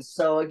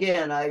 So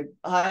again, I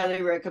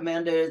highly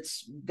recommend it.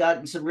 It's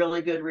gotten some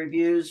really good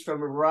reviews from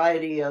a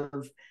variety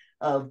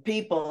of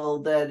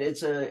people. That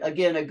it's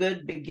a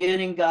good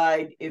beginning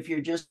guide if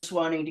you're just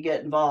wanting to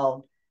get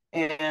involved,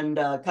 and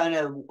kind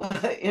of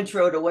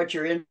intro to what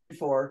you're in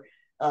for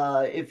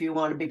if you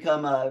want to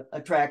become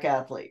a track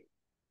athlete.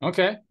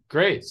 Okay,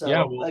 great. So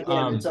Yeah. Well,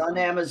 again, it's on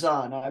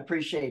Amazon. I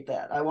appreciate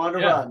that. I want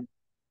to yeah.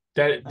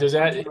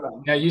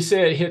 run. Now you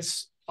say it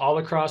hits all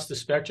across the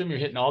spectrum. You're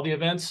hitting all the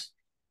events,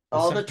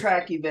 all the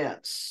track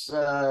events.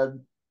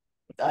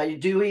 I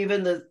do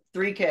even the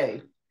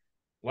 3K.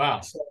 Wow.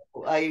 So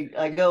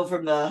I go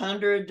from the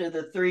 100 to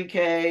the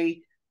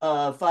 3K,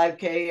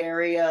 5K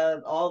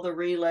area, all the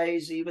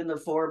relays, even the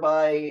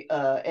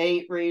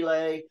 4x8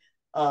 relay,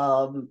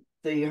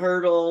 the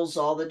hurdles,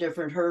 all the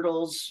different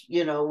hurdles,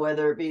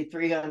 whether it be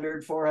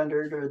 300,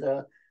 400,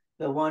 or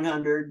the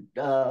 100,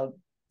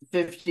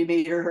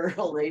 50-meter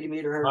hurdle,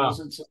 80-meter hurdles.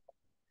 Wow. And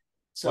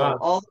so Wow.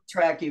 all the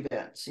track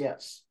events.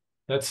 Yes.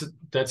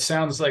 That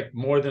sounds like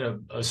more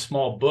than a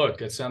small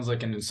book. It sounds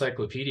like an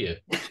encyclopedia.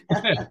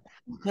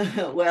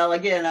 Well,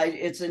 again,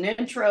 it's an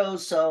intro,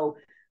 so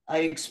I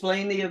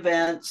explain the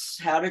events,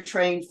 how to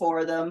train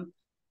for them,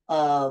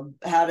 how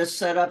to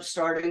set up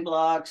starting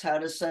blocks, how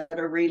to set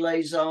a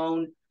relay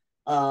zone,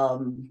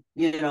 and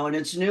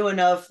it's new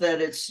enough that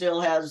it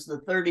still has the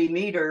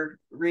 30-meter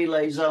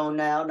relay zone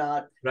now,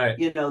 not Right.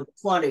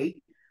 20.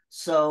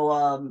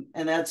 So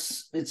and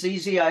it's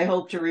easy, I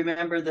hope, to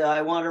remember that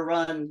I want to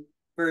run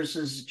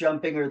versus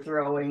jumping or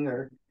throwing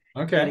or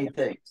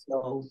anything.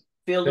 So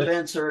field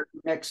events are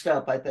next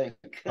up, I think.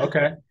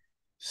 Okay.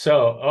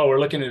 So, we're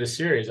looking at a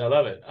series. I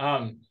love it.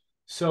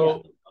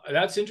 So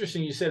that's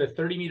interesting. You said a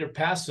 30-meter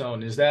pass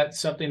zone. Is that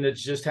something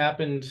that's just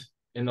happened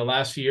in the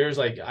last few years?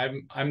 Like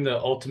I'm the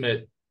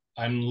ultimate,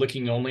 I'm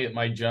looking only at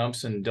my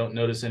jumps and don't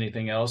notice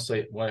anything else.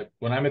 Like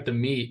when I'm at the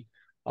meet,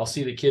 I'll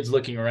see the kids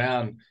looking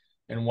around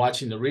and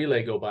watching the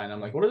relay go by. And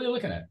I'm like, what are they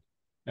looking at?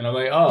 And I'm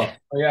like, oh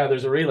yeah,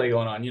 there's a relay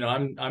going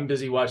on. I'm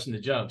busy watching the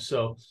jump.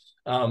 So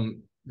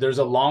there's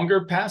a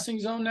longer passing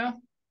zone now.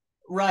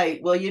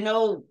 Right. Well,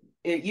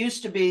 it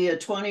used to be a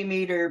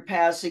 20-meter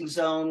passing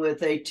zone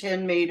with a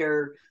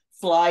 10-meter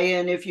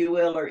fly-in, if you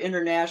will, or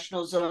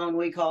international zone,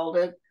 we called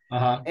it,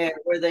 Uh-huh. and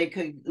where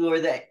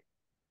the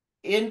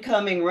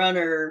incoming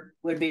runner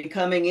would be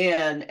coming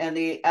in, and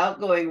the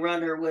outgoing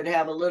runner would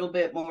have a little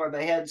bit more of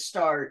a head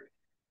start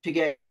to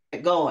get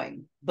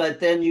going. But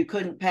then you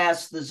couldn't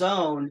pass the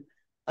zone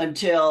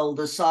until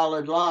the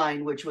solid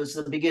line, which was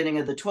the beginning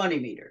of the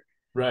 20-meter.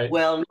 Right.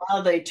 Well,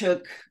 now they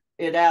took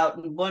it out,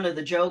 and one of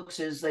the jokes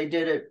is they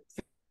did it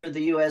for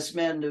the U.S.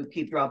 men to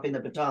keep dropping the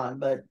baton,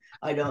 but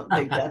I don't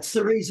think that's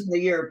the reason the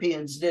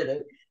Europeans did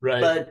it. Right.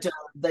 But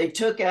they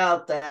took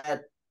out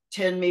that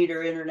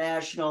 10-meter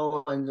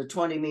international and the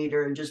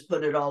 20-meter and just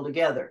put it all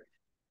together.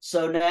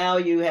 So now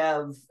you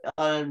have,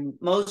 on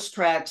most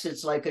tracks,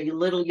 it's like a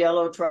little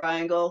yellow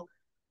triangle,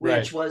 Right.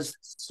 which was the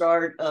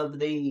start of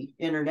the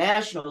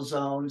international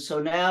zone.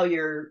 So now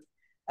your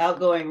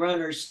outgoing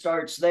runner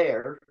starts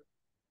there,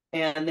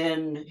 and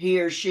then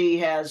he or she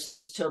has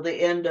till the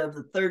end of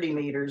the 30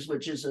 meters,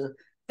 which is a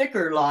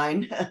thicker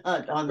line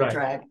on the Right.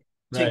 track,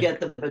 to Right. get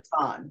the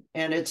baton.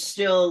 And it's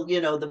still,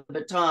 the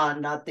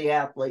baton, not the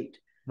athlete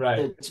Right.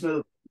 that's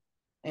moving.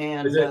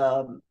 Is And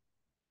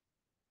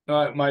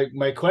it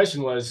my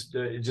question was,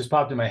 it just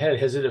popped in my head.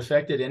 Has it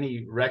affected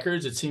any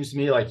records? It seems to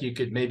me like you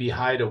could maybe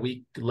hide a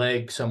weak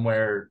leg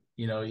somewhere,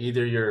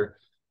 either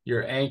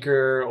your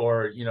anchor,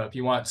 or, if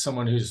you want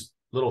someone who's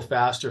a little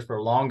faster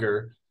for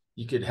longer,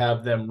 you could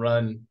have them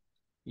run,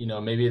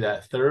 maybe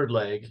that third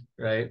leg,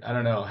 right? I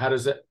don't know. How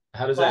does well,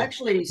 that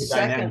actually, the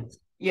dynamics?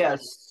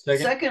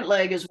 Second? second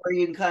leg is where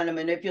you can kind of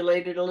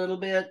manipulate it a little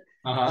bit,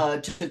 Uh-huh.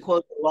 to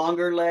quote the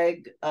longer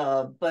leg.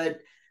 But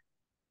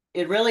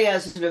it really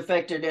hasn't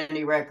affected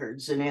any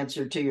records. In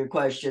answer to your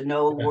question,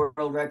 no Okay.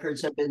 world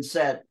records have been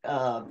set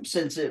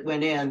since it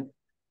went in.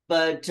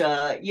 But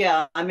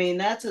yeah, I mean,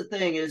 that's the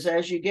thing, is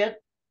as you get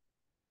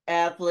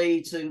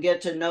athletes and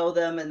get to know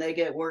them and they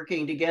get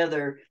working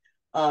together,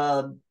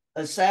 uh,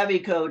 a savvy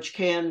coach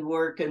can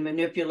work and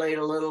manipulate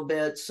a little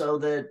bit so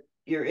that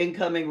your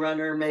incoming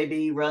runner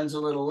maybe runs a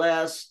little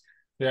less,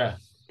 Yeah.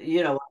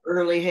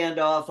 early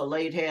handoff, a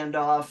late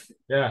handoff.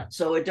 Yeah.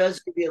 So it does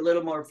give you a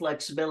little more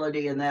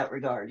flexibility in that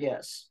regard.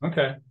 Yes.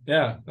 Okay.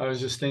 Yeah. I was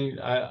just thinking,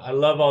 I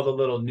love all the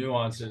little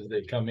nuances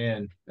that come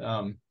in.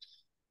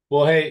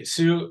 Well, hey,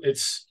 Sue,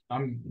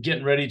 I'm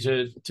getting ready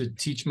to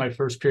teach my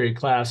first period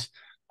class.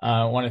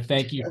 I want to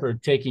thank you for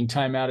taking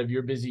time out of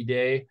your busy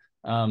day,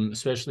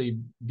 especially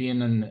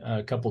being in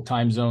a couple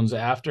time zones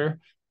after.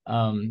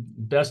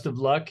 Best of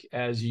luck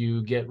as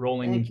you get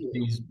rolling Thank you.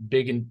 these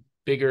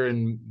bigger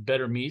and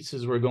better meets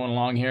as we're going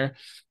along here.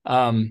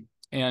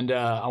 And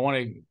I want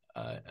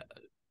to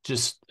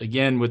just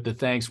again, with the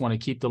thanks, want to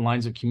keep the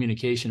lines of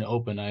communication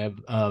open. I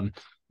have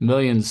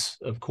millions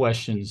of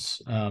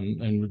questions,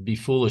 and would be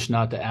foolish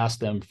not to ask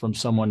them from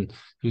someone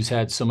who's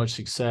had so much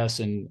success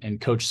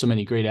and coached so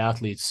many great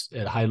athletes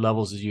at high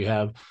levels as you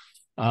have.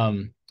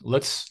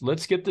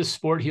 Let's get this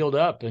sport healed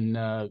up and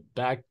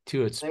back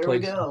to its There we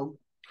place of go.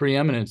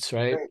 preeminence,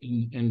 right? Great.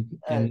 In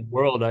the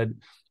world.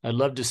 I'd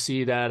love to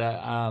see that.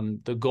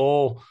 The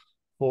goal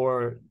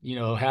for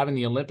having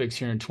the Olympics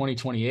here in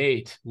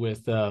 2028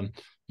 with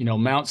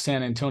Mount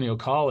San Antonio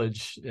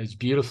College, as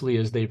beautifully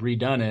as they've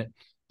redone it,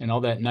 and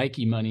all that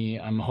Nike money,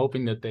 I'm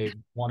hoping that they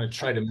want to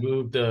try to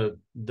move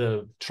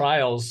the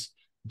trials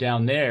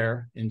down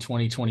there in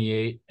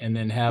 2028, and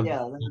then have Yeah,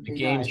 that'd the be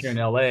games here in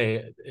nice. LA.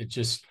 It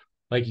just,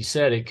 like you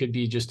said, it could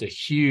be just a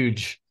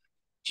huge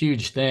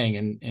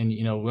thing. And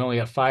we only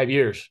got 5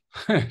 years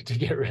to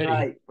get ready.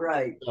 Right,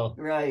 right, So,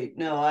 right.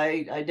 No,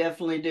 I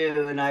definitely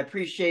do. And I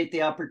appreciate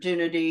the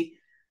opportunity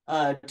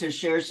to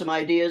share some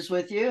ideas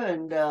with you,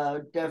 and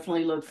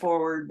definitely look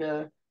forward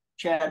to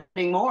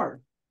chatting more.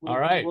 all We'll,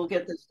 right. we'll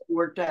get this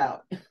worked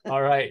out.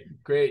 All right.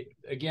 Great.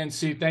 Again,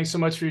 Sue, thanks so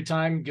much for your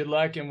time. Good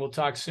luck, and we'll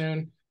talk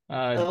soon.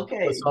 It's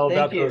Okay, all thank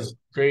about you. those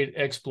great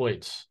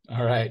exploits.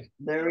 All right.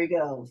 There we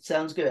go.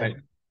 Sounds All right.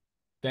 good.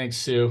 Thanks,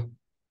 Sue.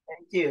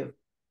 Thank you.